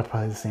batch, it's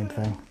probably the same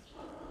thing.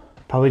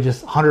 Probably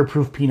just 100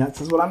 proof peanuts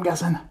is what I'm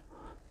guessing.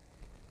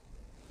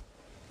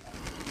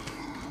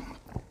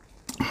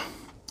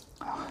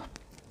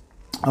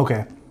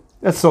 Okay,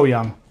 that's so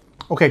young.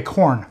 Okay,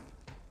 corn.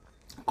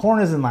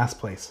 Corn is in last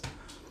place.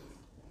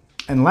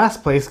 And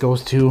last place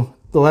goes to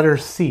the letter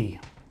C,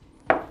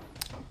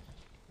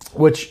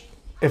 which,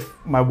 if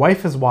my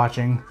wife is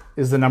watching,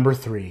 is the number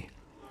 3.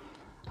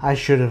 I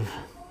should have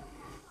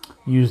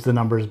used the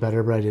numbers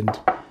better, but I didn't.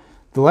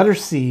 The letter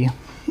C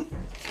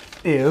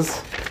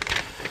is...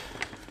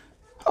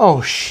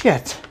 Oh,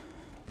 shit.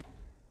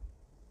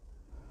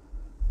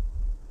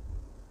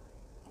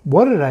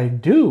 What did I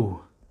do?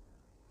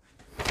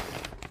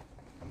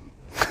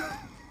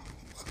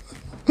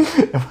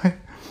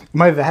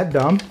 Am I that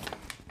dumb?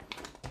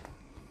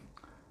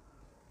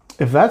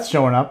 If that's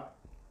showing up,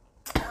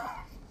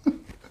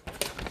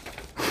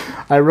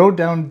 I wrote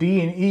down D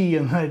and E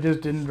and I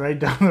just didn't write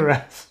down the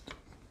rest.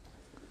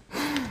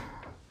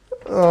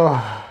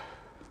 Oh.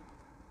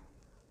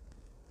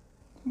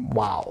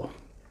 Wow.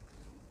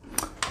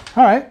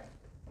 All right.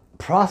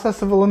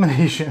 Process of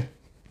elimination.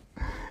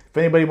 If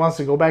anybody wants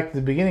to go back to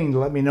the beginning to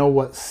let me know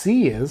what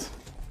C is,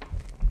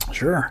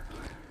 sure.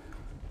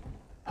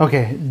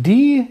 Okay,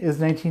 D is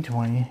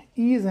 1920,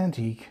 E is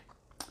antique.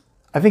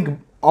 I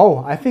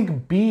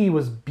think B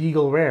was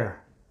Beagle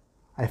Rare.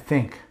 I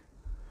think.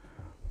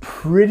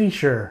 Pretty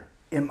sure.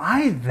 Am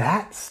I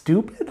that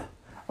stupid?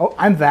 Oh,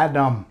 I'm that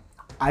dumb.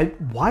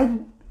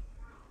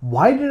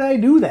 Why did I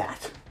do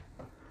that?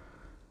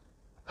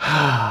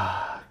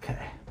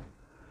 Okay.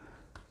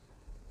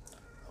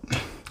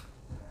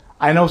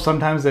 I know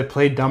sometimes I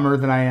play dumber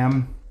than I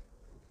am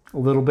a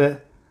little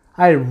bit.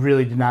 I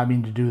really did not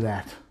mean to do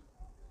that.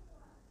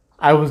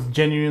 I was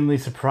genuinely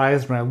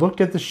surprised when I looked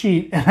at the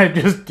sheet and I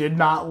just did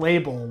not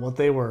label what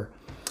they were.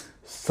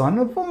 Son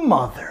of a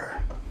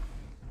mother.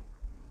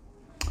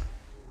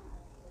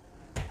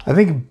 I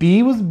think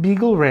B was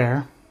Beagle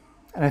Rare,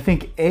 and I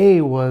think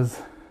A was...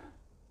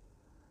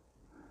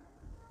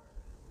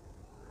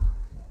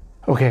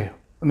 Okay,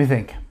 let me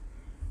think.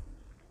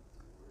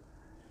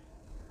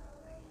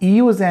 E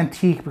was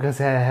antique because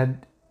it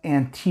had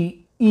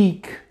antique.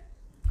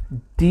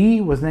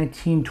 D was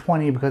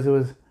 1920 because it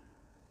was...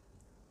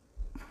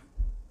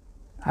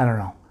 I don't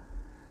know.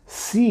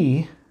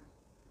 C...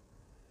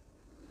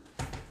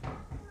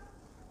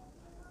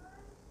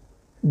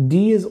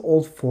 D is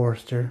Old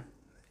Forester.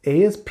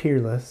 A is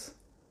Peerless.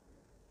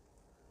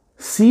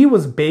 C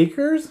was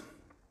Baker's?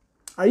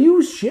 Are you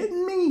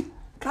shitting me?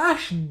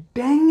 Gosh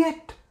dang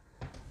it.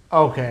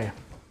 Okay.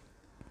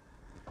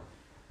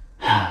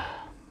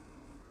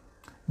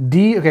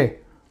 D, okay.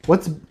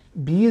 What's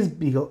B is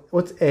Beagle?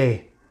 What's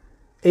A?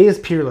 A is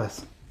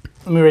Peerless.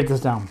 Let me write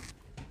this down.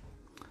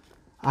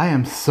 I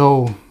am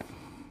so...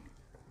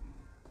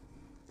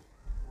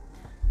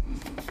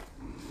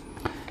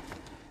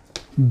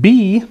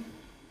 B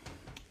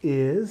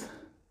is...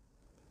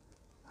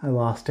 I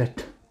lost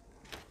it.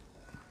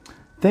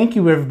 Thank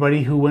you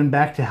everybody who went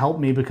back to help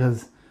me,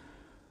 because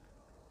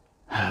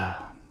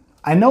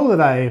I know that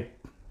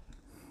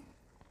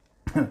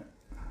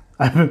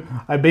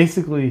I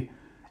basically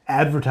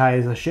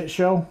advertise a shit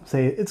show,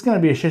 say it's going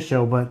to be a shit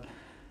show, but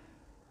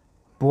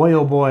boy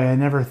oh boy, I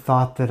never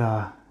thought that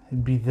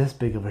it'd be this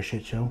big of a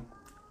shit show.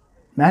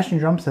 Mashing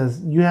Drum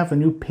says, you have a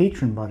new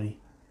patron, buddy.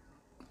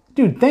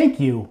 Dude, thank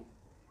you.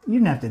 You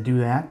didn't have to do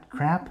that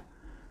crap.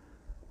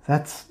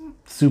 That's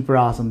super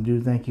awesome,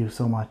 dude. Thank you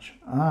so much.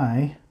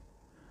 I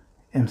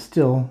am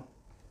still...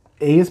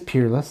 A is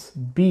Peerless.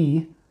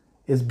 B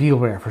is Beagle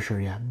Rare for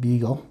sure. Yeah,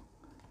 Beagle.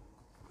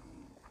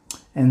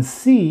 And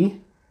C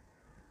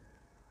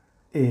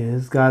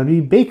is got to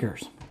be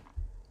Baker's.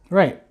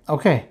 Right.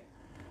 Okay.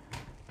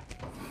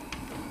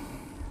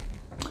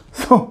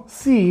 So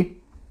C...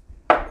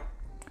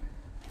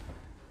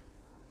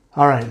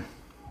 All right.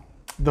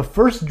 The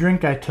first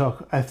drink I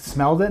took, I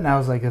smelled it and I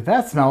was like,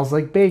 that smells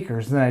like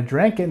Baker's. And then I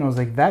drank it and I was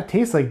like, that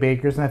tastes like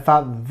Baker's. And I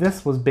thought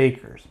this was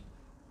Baker's.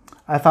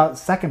 I thought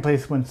second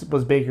place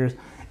was Baker's.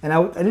 And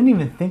I didn't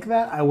even think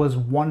that. I was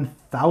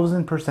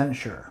 1000%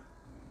 sure.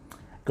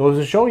 Goes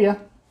to show you,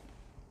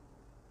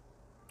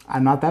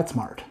 I'm not that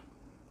smart.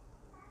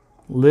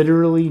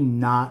 Literally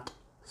not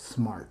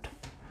smart.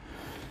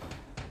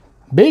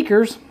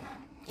 Baker's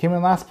came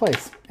in last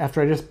place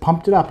after I just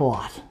pumped it up a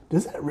lot.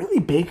 Is that really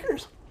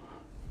Baker's?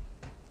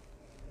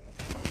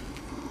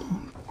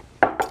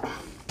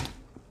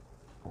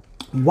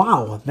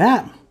 Wow, it's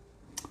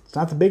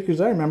not the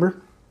Baker's I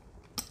remember.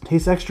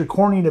 Tastes extra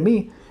corny to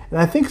me. And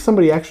I think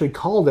somebody actually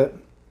called it,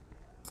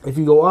 if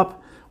you go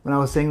up, when I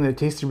was saying that it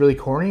tasted really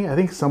corny, I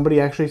think somebody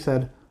actually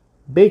said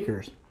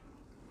Baker's.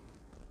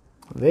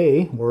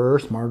 They were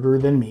smarter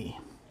than me.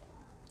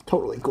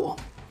 Totally cool.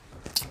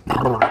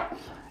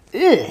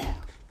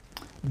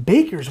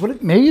 Baker's,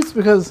 maybe it's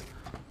because,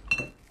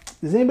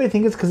 does anybody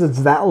think it's because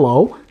it's that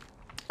low?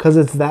 Because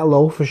it's that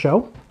low for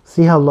show?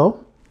 See how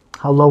low?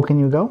 How low can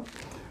you go?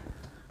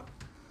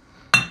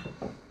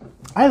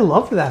 I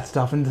loved that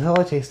stuff until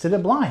I tasted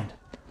it blind.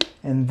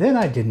 And then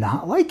I did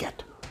not like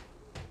it.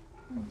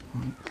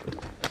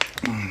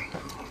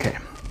 Okay.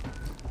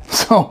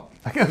 So,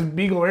 I guess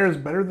Beagle Rare is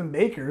better than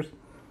Baker's.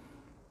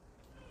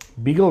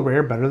 Beagle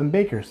Rare better than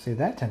Baker's. Say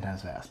that 10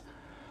 times fast.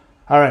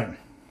 All right.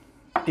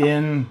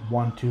 In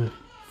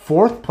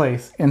fourth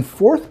place. In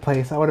fourth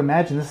place, I would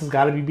imagine this has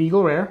got to be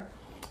Beagle Rare.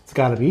 It's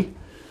got to be.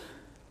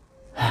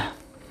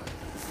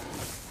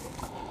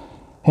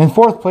 In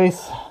fourth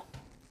place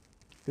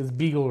is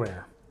Beagle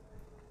Rare.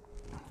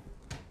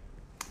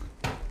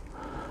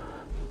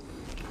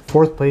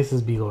 Fourth place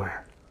is Beagle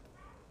Rare.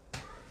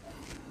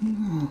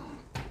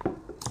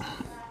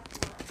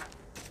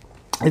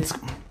 It's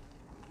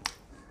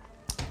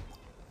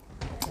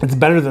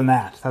better than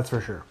that, that's for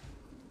sure.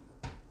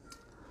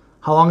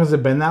 How long has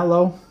it been that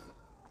low?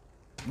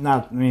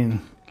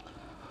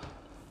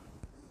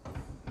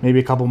 Maybe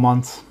a couple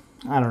months.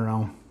 I don't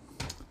know.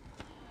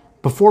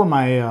 Before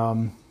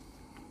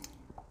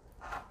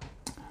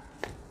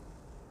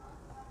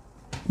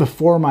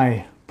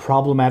my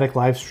problematic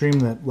live stream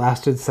that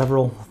lasted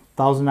several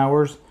thousand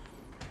hours,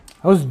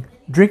 I was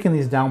drinking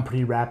these down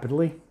pretty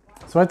rapidly.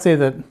 So I'd say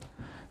that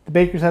the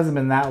Baker's hasn't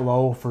been that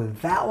low for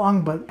that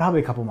long, but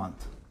probably a couple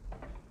months.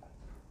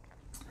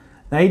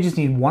 Now you just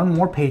need one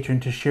more patron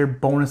to share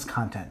bonus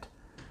content.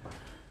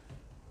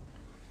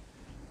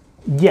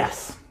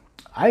 Yes,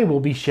 I will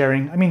be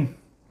sharing.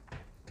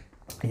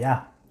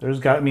 Yeah,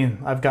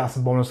 I've got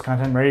some bonus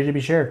content ready to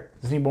be shared.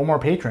 Just need one more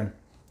patron.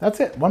 That's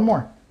it, one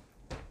more.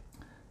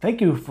 Thank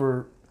you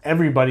for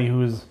everybody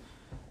who is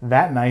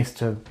that nice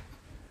to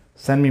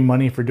send me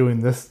money for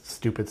doing this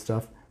stupid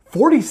stuff.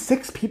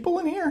 46 people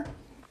in here?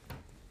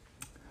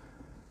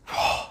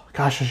 Oh,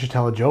 Gosh, I should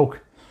tell a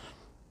joke.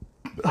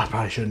 I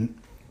probably shouldn't.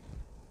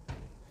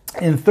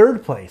 In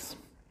third place,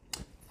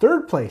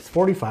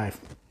 45,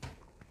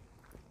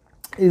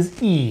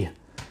 is E.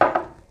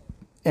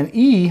 And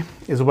E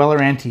is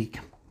Weller Antique.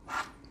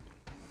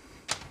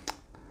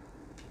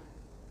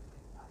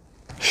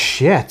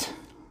 Shit.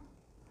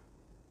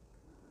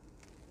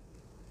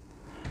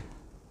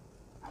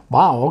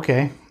 Wow,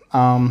 okay.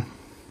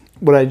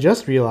 What I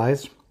just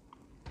realized,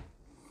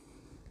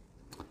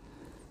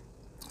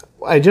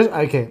 I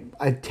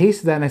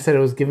tasted that and I said it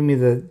was giving me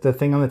the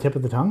thing on the tip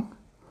of the tongue.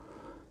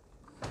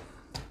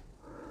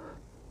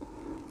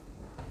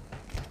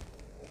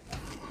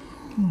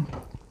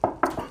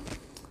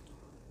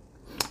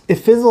 It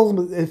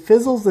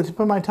fizzles the tip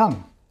of my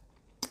tongue.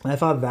 And I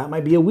thought that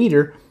might be a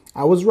weeder.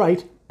 I was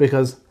right,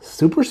 because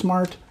super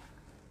smart,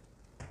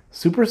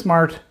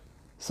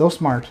 so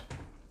smart.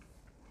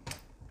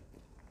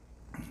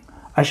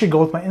 I should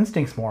go with my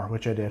instincts more,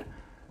 which I did.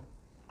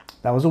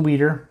 That was a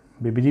weeder.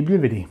 Bibbidi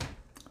bibbidi.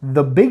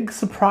 The big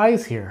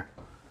surprise here.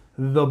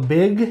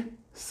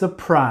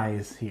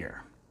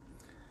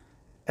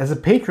 As a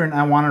patron,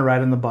 I want to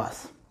ride on the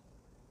bus.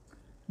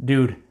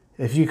 Dude,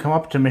 if you come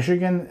up to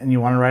Michigan and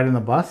you want to ride on the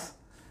bus,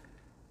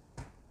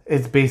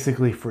 it's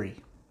basically free.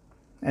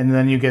 And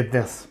then you get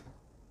this.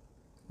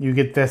 You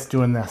get this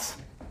doing this.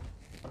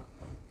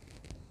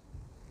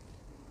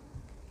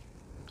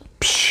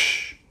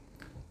 Psh.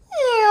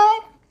 Yeah.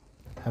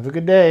 Have a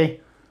good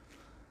day.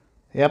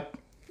 Yep.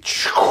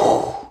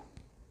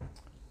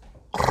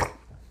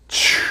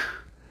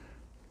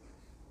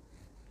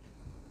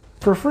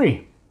 For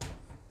free.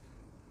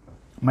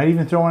 Might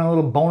even throw in a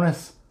little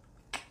bonus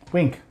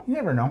wink. You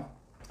never know.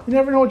 You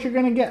never know what you're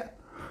going to get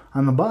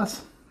on the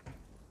bus.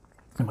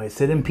 You might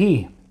sit and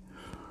pee.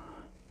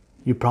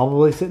 You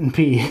probably sit and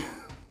pee.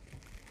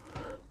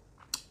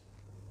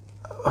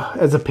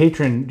 As a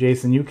patron,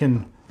 Jason, you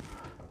can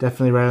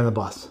definitely ride on the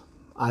bus.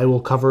 I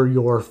will cover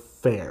your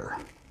fare.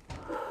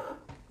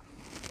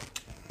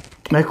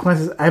 Michael Klein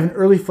says, I have an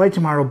early flight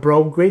tomorrow,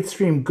 bro. Great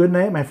stream. Good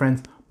night, my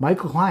friends.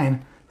 Michael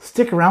Klein,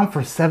 stick around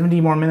for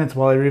 70 more minutes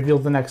while I reveal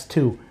the next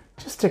two.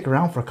 Just stick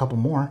around for a couple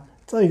more.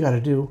 That's all you got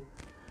to do.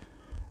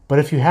 But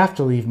if you have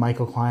to leave,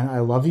 Michael Klein, I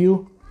love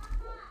you.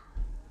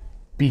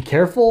 Be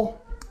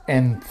careful.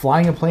 And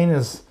flying a plane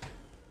is...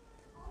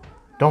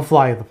 Don't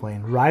fly the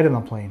plane. Ride on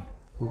the plane.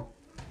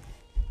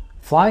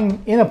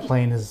 Flying in a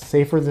plane is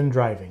safer than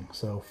driving.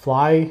 So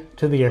fly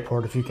to the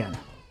airport if you can.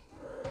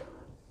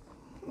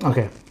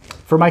 Okay.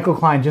 For Michael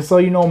Klein, just so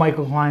you know,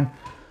 Michael Klein,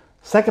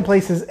 second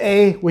place is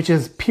A, which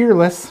is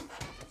Peerless,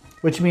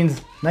 which means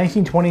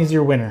 1920 is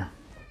your winner.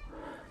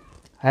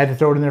 I had to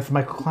throw it in there for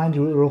Michael Klein,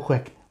 do it real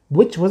quick.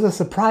 Which was a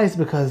surprise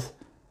because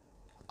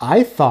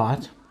I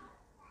thought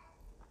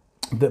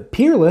that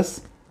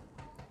Peerless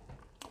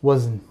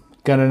was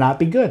gonna not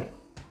be good.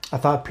 I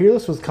thought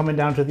Peerless was coming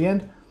down to the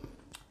end.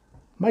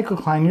 Michael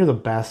Klein, you're the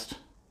best.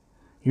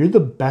 You're the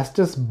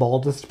bestest,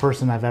 baldest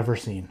person I've ever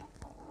seen.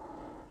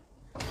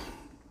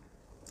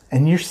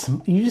 And you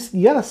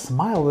got a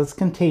smile that's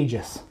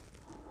contagious.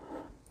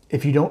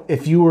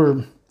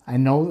 I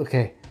know,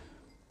 okay.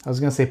 I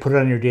was gonna say put it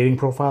on your dating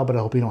profile, but I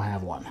hope you don't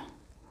have one.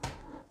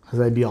 Because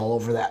I'd be all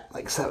over that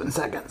like 7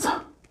 seconds.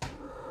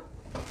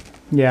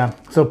 Yeah,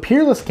 so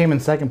Peerless came in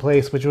second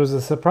place, which was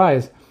a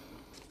surprise.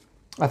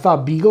 I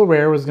thought Beagle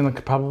Rare was going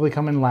to probably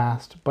come in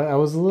last, but I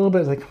was a little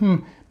bit like,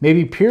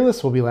 maybe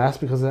Peerless will be last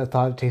because I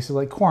thought it tasted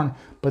like corn.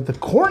 But the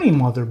corny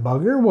mother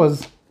bugger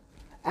was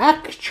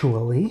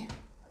actually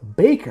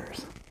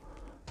Baker's.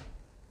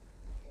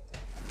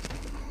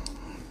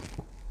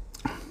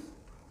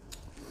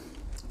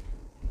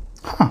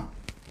 Huh.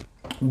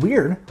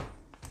 Weird.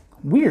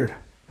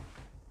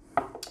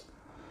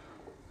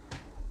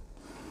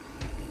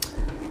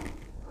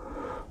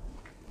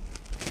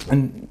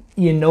 And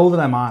you know that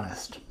I'm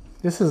honest.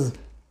 This is...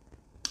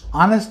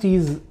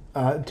 Honesty's...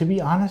 to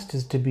be honest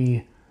is to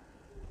be...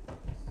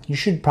 You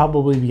should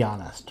probably be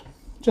honest.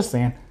 Just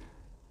saying.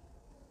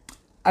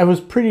 I was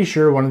pretty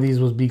sure one of these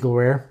was Beagle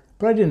Rare,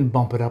 but I didn't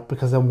bump it up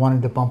because I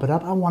wanted to bump it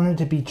up. I wanted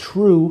it to be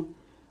true.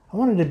 I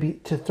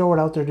wanted to throw it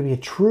out there to be a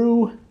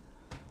true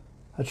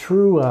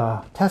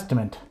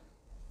testament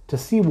to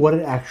see what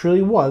it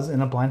actually was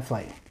in a blind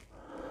flight.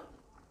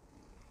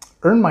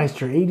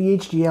 Ernmeister,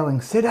 ADHD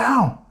yelling, sit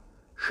down!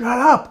 Shut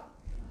up!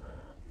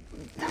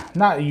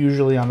 Not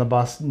usually on the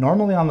bus.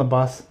 Normally on the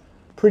bus,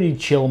 pretty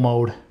chill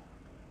mode.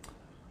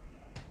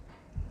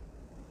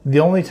 The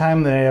only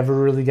time that I ever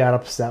really got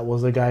upset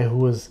was a guy who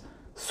was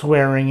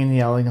swearing and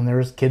yelling and there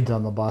was kids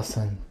on the bus,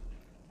 and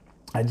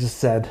I just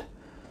said,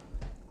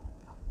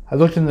 I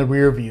looked in the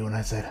rear view and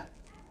I said,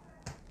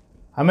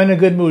 I'm in a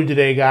good mood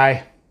today,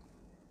 guy.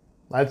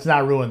 Let's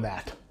not ruin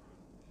that.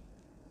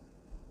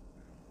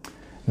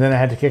 And then I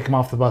had to kick him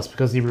off the bus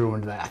because he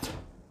ruined that.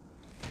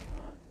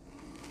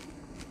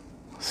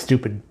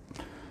 Stupid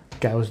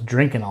guy was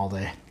drinking all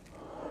day.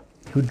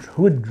 He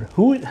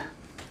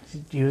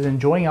was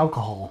enjoying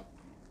alcohol.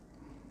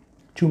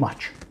 Too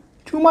much.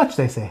 Too much,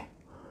 they say.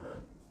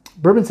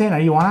 Bourbon saying, are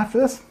you on after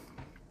this?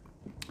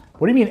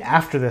 What do you mean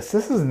after this?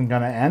 This isn't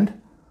going to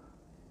end.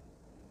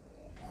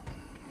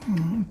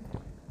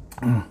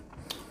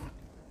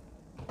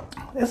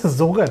 This is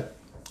so good.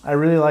 I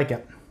really like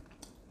it.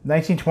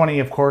 1920,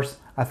 of course.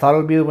 I thought it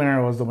would be the winner.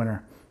 It was the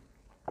winner.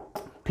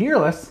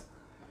 Peerless.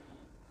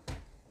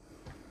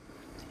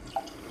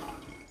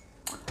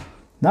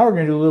 Now we're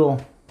gonna do a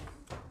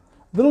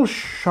little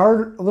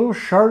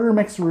Charter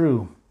mix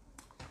roux.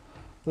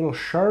 Little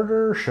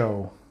Charter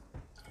show.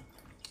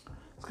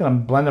 Just gonna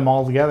blend them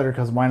all together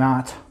because why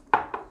not?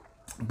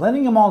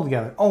 Blending them all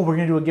together. Oh, we're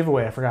gonna do a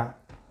giveaway. I forgot.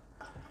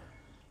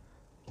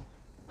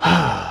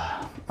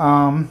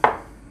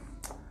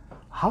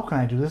 How can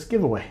I do this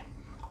giveaway?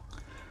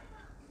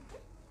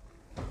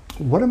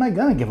 What am I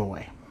gonna give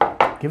away?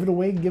 Give it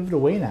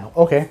away now.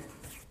 Okay.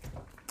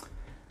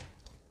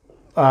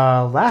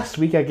 Last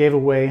week I gave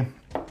away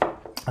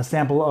a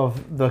sample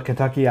of the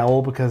Kentucky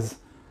Owl because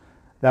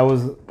that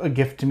was a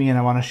gift to me and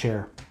I want to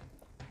share.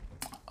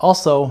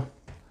 Also,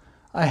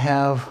 I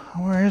have,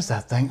 where is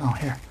that thing? Oh,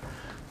 here.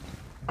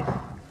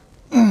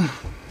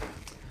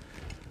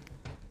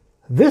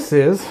 This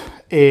is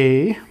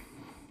a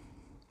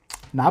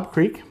Knob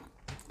Creek.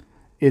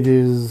 It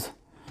is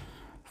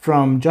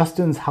from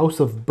Justin's House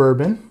of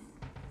Bourbon.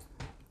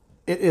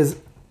 It is,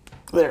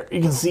 there,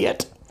 you can see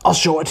it. I'll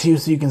show it to you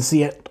so you can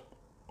see it.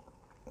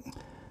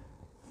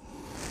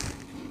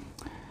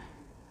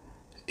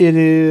 It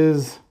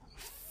is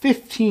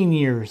 15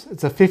 years.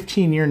 It's a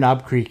 15-year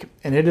Knob Creek,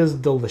 and it is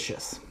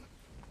delicious.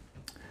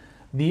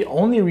 The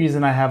only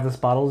reason I have this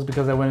bottle is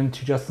because I went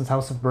into Justin's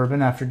House of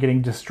Bourbon after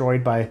getting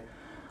destroyed by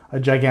a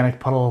gigantic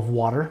puddle of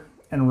water.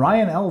 And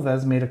Ryan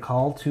Alves made a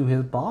call to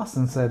his boss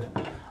and said,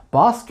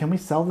 "Boss, can we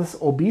sell this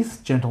obese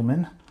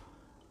gentleman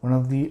one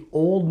of the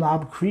old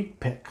Knob Creek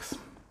picks?"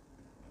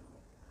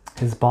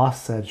 His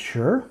boss said,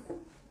 "Sure."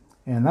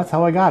 And that's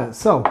how I got it.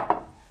 So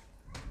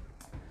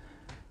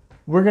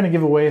we're going to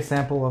give away a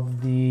sample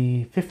of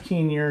the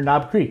 15-year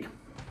Knob Creek,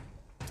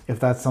 if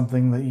that's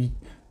something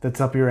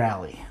that's up your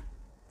alley.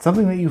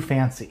 Something that you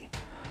fancy.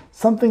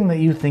 Something that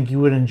you think you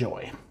would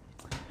enjoy.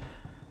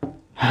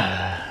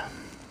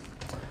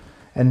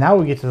 And now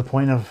we get to the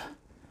point of,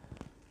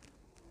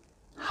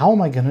 how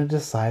am I going to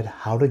decide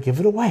how to give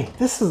it away?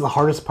 This is the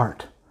hardest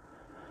part.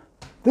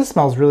 This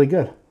smells really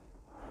good.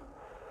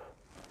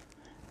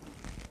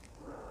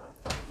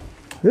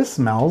 This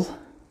smells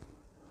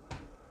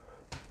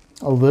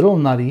a little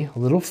nutty, a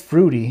little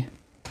fruity.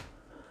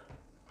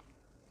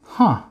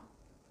 Huh.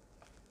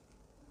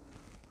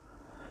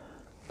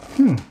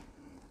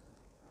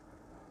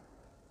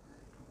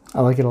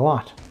 I like it a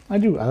lot. I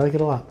do. I like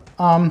it a lot.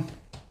 All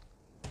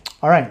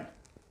right.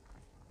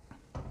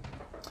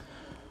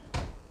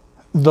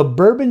 The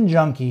Bourbon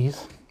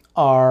Junkies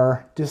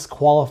are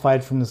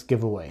disqualified from this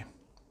giveaway.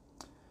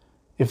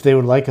 If they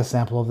would like a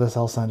sample of this,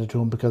 I'll send it to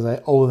them because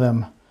I owe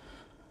them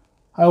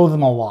a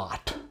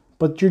lot.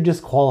 But you're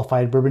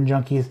disqualified, Bourbon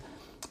Junkies.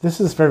 This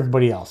is for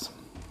everybody else.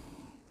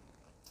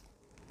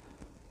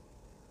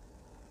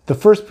 The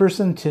first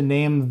person to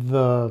name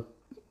the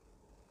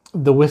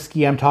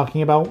whiskey I'm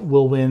talking about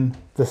will win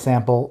the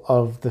sample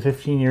of the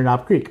 15-year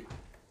Knob Creek.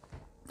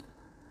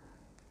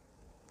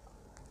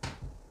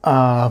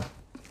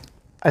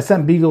 I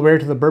sent Beagle Rare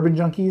to the Bourbon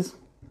Junkies.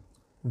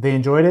 They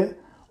enjoyed it.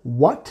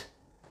 What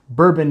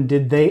bourbon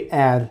did they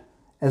add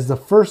as the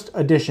first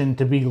addition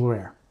to Beagle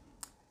Rare?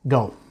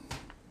 Go.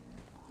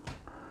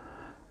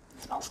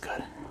 It smells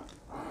good.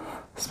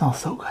 It smells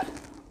so good.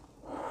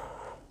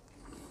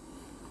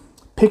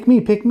 Pick me,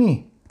 pick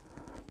me.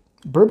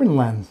 Bourbon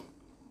Lens.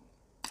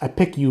 I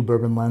pick you,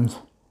 Bourbon Lens.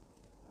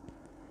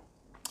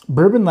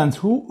 Bourbon Lens,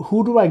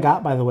 who do I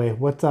got, by the way?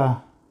 Which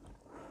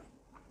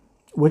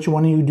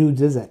one of you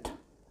dudes is it?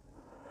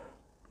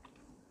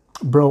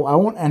 Bro, I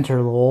won't enter,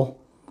 lol.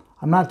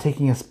 I'm not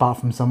taking a spot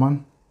from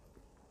someone.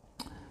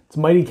 It's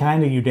mighty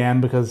kind of you,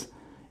 Dan, because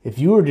if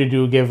you were to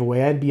do a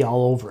giveaway, I'd be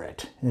all over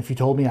it. And if you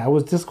told me I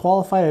was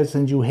disqualified, I'd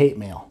send you hate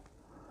mail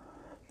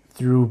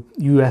through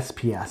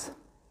USPS.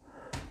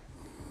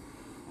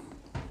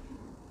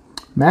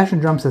 Mash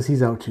and Drum says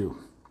he's out too.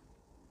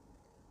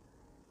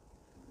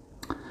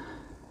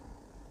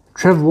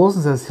 Trev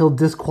Wilson says he'll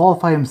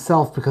disqualify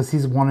himself because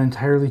he's won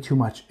entirely too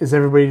much. Is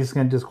everybody just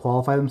going to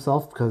disqualify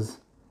themselves? Because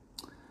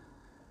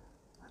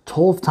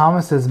Tolf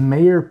Thomas says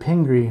Mayor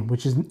Pingree,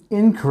 which is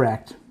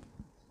incorrect.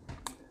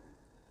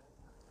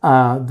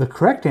 The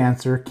correct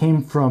answer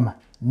came from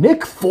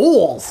Nick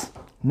Foles.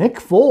 Nick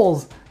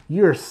Foles,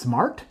 you're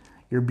smart,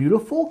 you're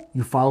beautiful,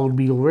 you followed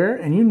Beagle Rare,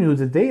 and you knew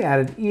that they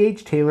added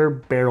E.H. Taylor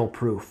Barrel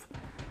Proof.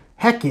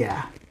 Heck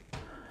yeah.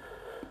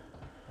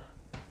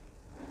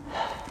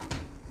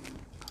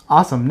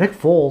 Awesome. Nick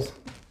Foles.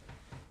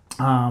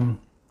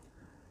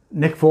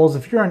 Nick Foles,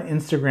 if you're on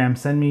Instagram,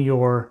 send me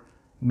your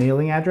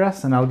mailing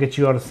address and I'll get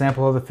you out a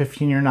sample of the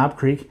 15-year Knob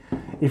Creek.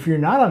 If you're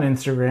not on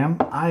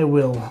Instagram, I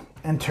will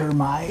enter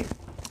my...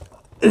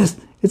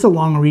 It's a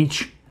long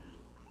reach.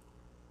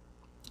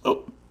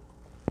 Oh.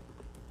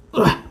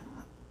 Ugh.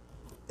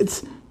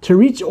 It's to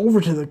reach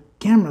over to the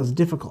camera is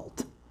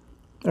difficult.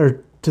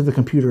 Or to the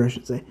computer, I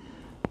should say.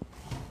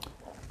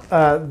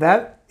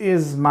 That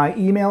is my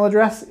email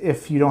address.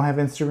 If you don't have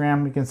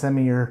Instagram, you can send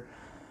me your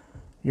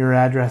your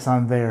address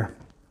on there.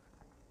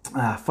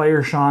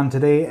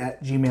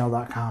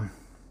 fireshawntoday@gmail.com.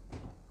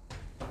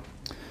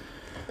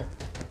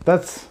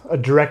 That's a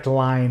direct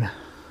line.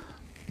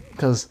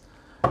 Because,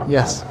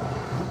 yes.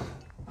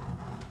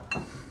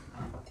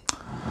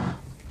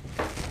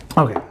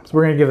 Okay, so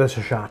we're going to give this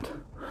a shot.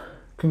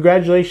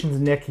 Congratulations,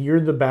 Nick. You're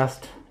the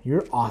best.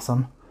 You're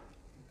awesome.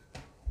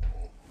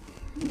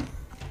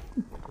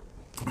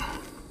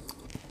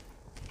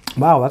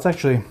 Wow, that's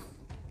actually...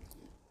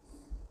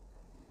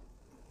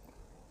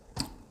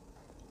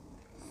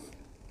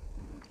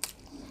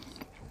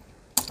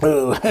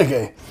 Oh,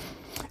 okay.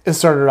 It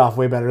started off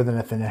way better than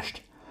it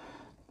finished.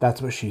 That's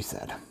what she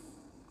said.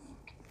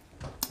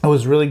 It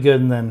was really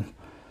good, and then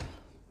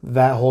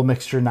that whole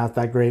mixture, not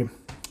that great.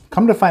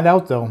 Come to find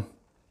out, though,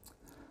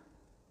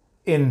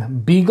 in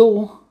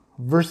Beagle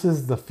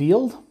versus the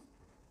Field,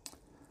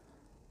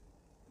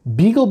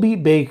 Beagle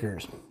beat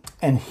Baker's.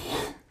 And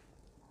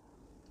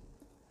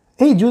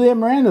hey, Juliet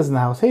Miranda's in the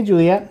house. Hey,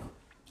 Juliet.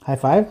 High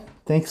five.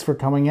 Thanks for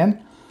coming in.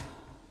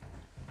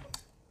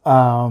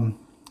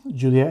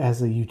 Juliet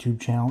has a YouTube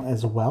channel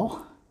as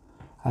well.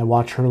 I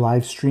watch her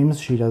live streams.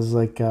 She does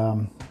like,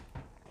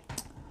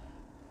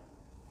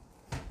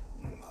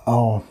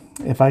 oh,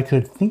 if I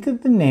could think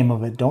of the name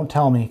of it, don't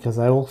tell me because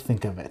I will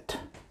think of it.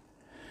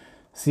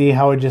 See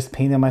how I just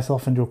painted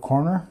myself into a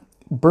corner?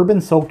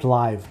 Bourbon Soaked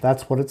Live.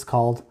 That's what it's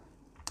called.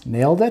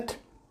 Nailed it.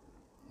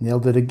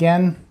 Nailed it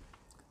again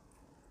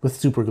with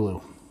super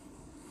glue.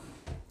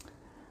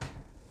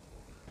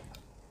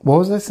 What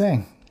was I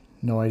saying?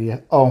 No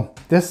idea. Oh,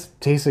 this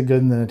tasted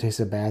good and then it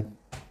tasted bad.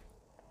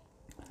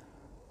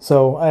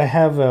 So I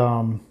have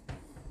a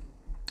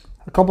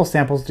couple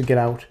samples to get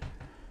out.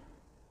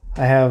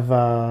 I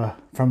have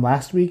from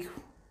last week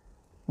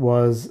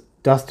was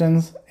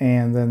Dustin's,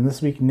 and then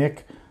this week,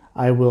 Nick,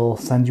 I will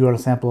send you out a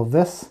sample of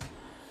this.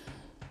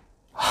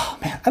 Oh,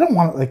 man, I don't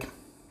want to, like,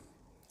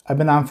 I've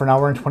been on for an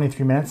hour and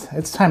 23 minutes.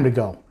 It's time to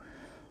go.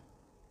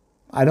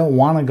 I don't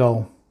want to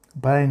go,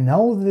 but I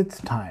know that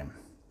it's time.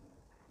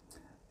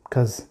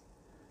 Because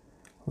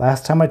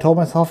last time I told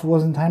myself it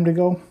wasn't time to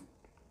go,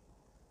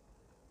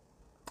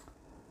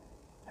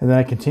 and then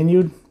I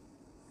continued.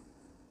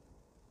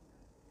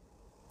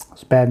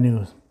 It's bad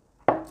news.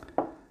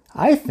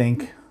 I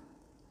think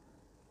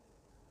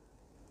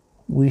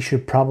we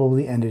should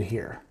probably end it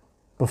here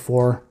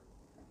before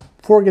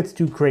it gets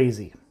too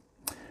crazy.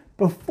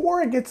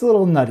 Before it gets a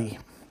little nutty.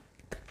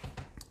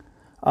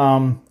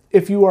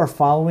 If you are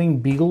following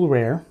Beagle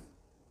Rare,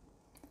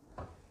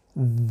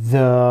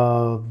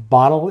 the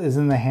bottle is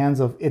in the hands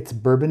of It's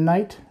Bourbon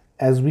Night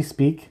as we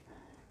speak.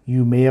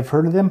 You may have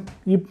heard of them.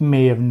 You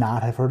may have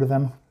not have heard of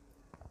them.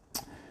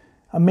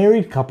 A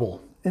married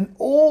couple. An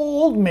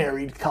old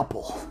married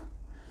couple.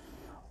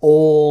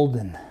 Old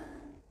and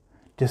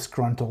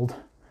disgruntled.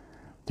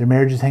 Their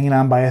marriage is hanging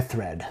on by a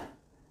thread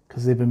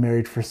because they've been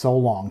married for so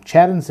long.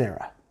 Chad and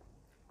Sarah.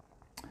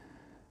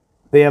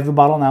 They have the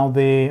bottle now.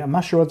 I'm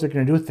not sure what they're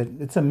going to do with it.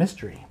 It's a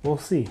mystery. We'll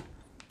see.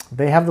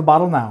 They have the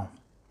bottle now.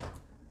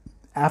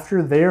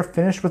 After they're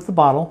finished with the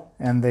bottle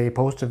and they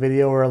post a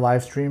video or a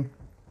live stream,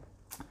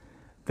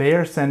 they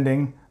are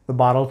sending the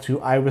bottle to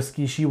I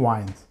Whiskey She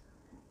Wines.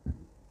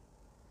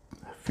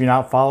 If you're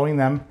not following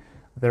them,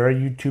 they're a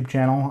YouTube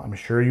channel. I'm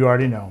sure you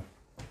already know.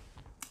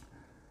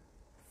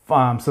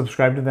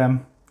 Subscribe to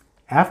them.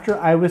 After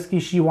I Whiskey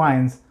She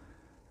Wines,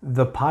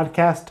 the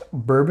podcast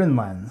Bourbon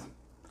Lens.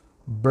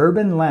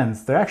 Bourbon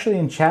Lens. They're actually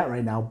in chat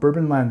right now.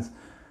 Bourbon Lens.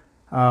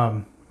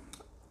 I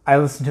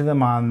listen to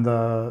them on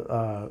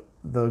the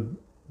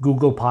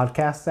Google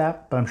Podcasts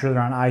app, but I'm sure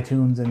they're on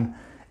iTunes and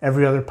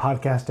every other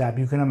podcast app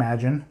you can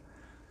imagine.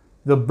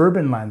 The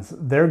Bourbon Lens.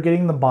 They're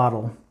getting the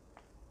bottle.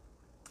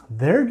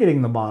 They're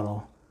getting the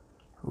bottle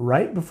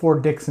right before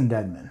Dixon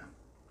Deadman.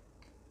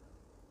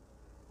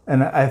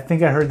 And I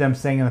think I heard them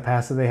saying in the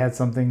past that they had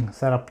something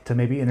set up to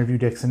maybe interview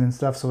Dixon and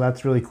stuff, so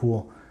that's really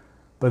cool.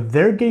 But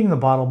they're getting the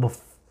bottle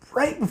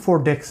right before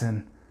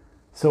Dixon.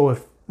 So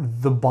if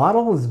the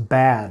bottle is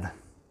bad,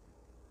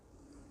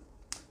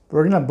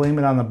 we're going to blame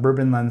it on the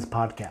Bourbon Lens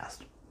podcast.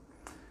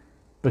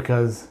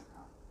 Because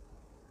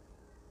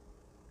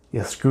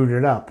you screwed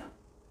it up.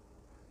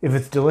 If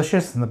it's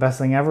delicious and the best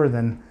thing ever,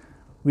 then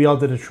we all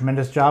did a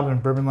tremendous job,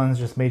 and Bourbon Lens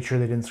just made sure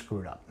they didn't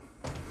screw it up.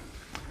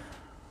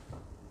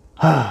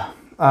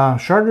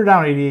 Shard her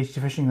down,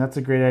 ADHD fishing. That's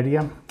a great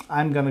idea.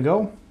 I'm going to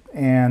go,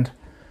 and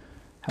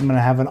I'm going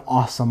to have an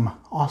awesome,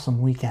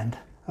 awesome weekend.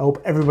 I hope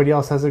everybody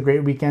else has a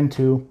great weekend,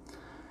 too.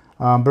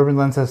 Bourbon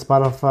Lens has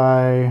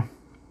Spotify,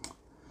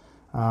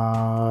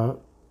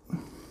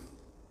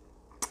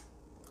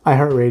 iHeartRadio,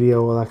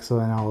 Alexa,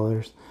 and all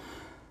others.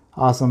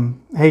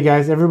 Awesome. Hey,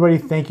 guys, everybody,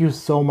 thank you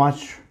so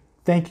much.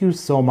 Thank you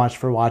so much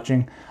for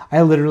watching.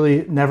 I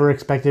literally never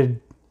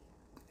expected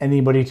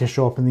anybody to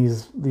show up in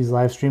these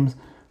live streams.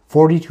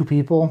 42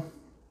 people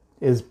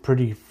is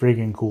pretty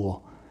friggin'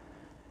 cool.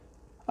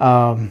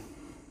 I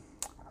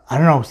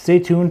don't know. Stay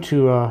tuned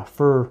to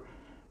for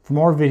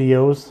more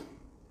videos.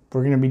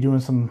 We're gonna be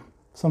doing some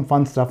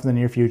fun stuff in the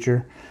near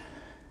future.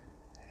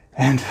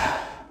 And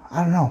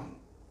I don't know.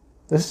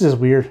 This is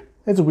just weird.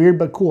 It's weird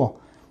but cool.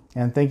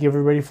 And thank you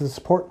everybody for the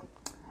support.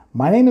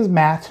 My name is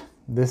Matt.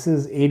 This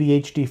is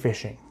ADHD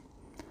Fishing.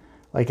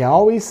 Like I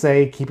always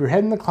say, keep your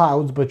head in the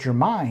clouds, but your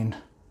mind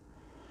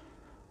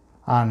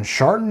on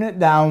sharting it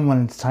down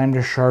when it's time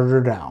to shart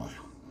her down.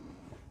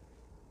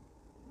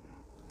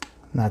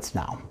 And that's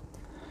now.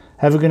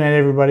 Have a good night,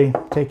 everybody.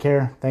 Take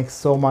care. Thanks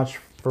so much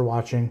for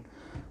watching.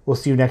 We'll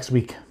see you next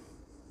week.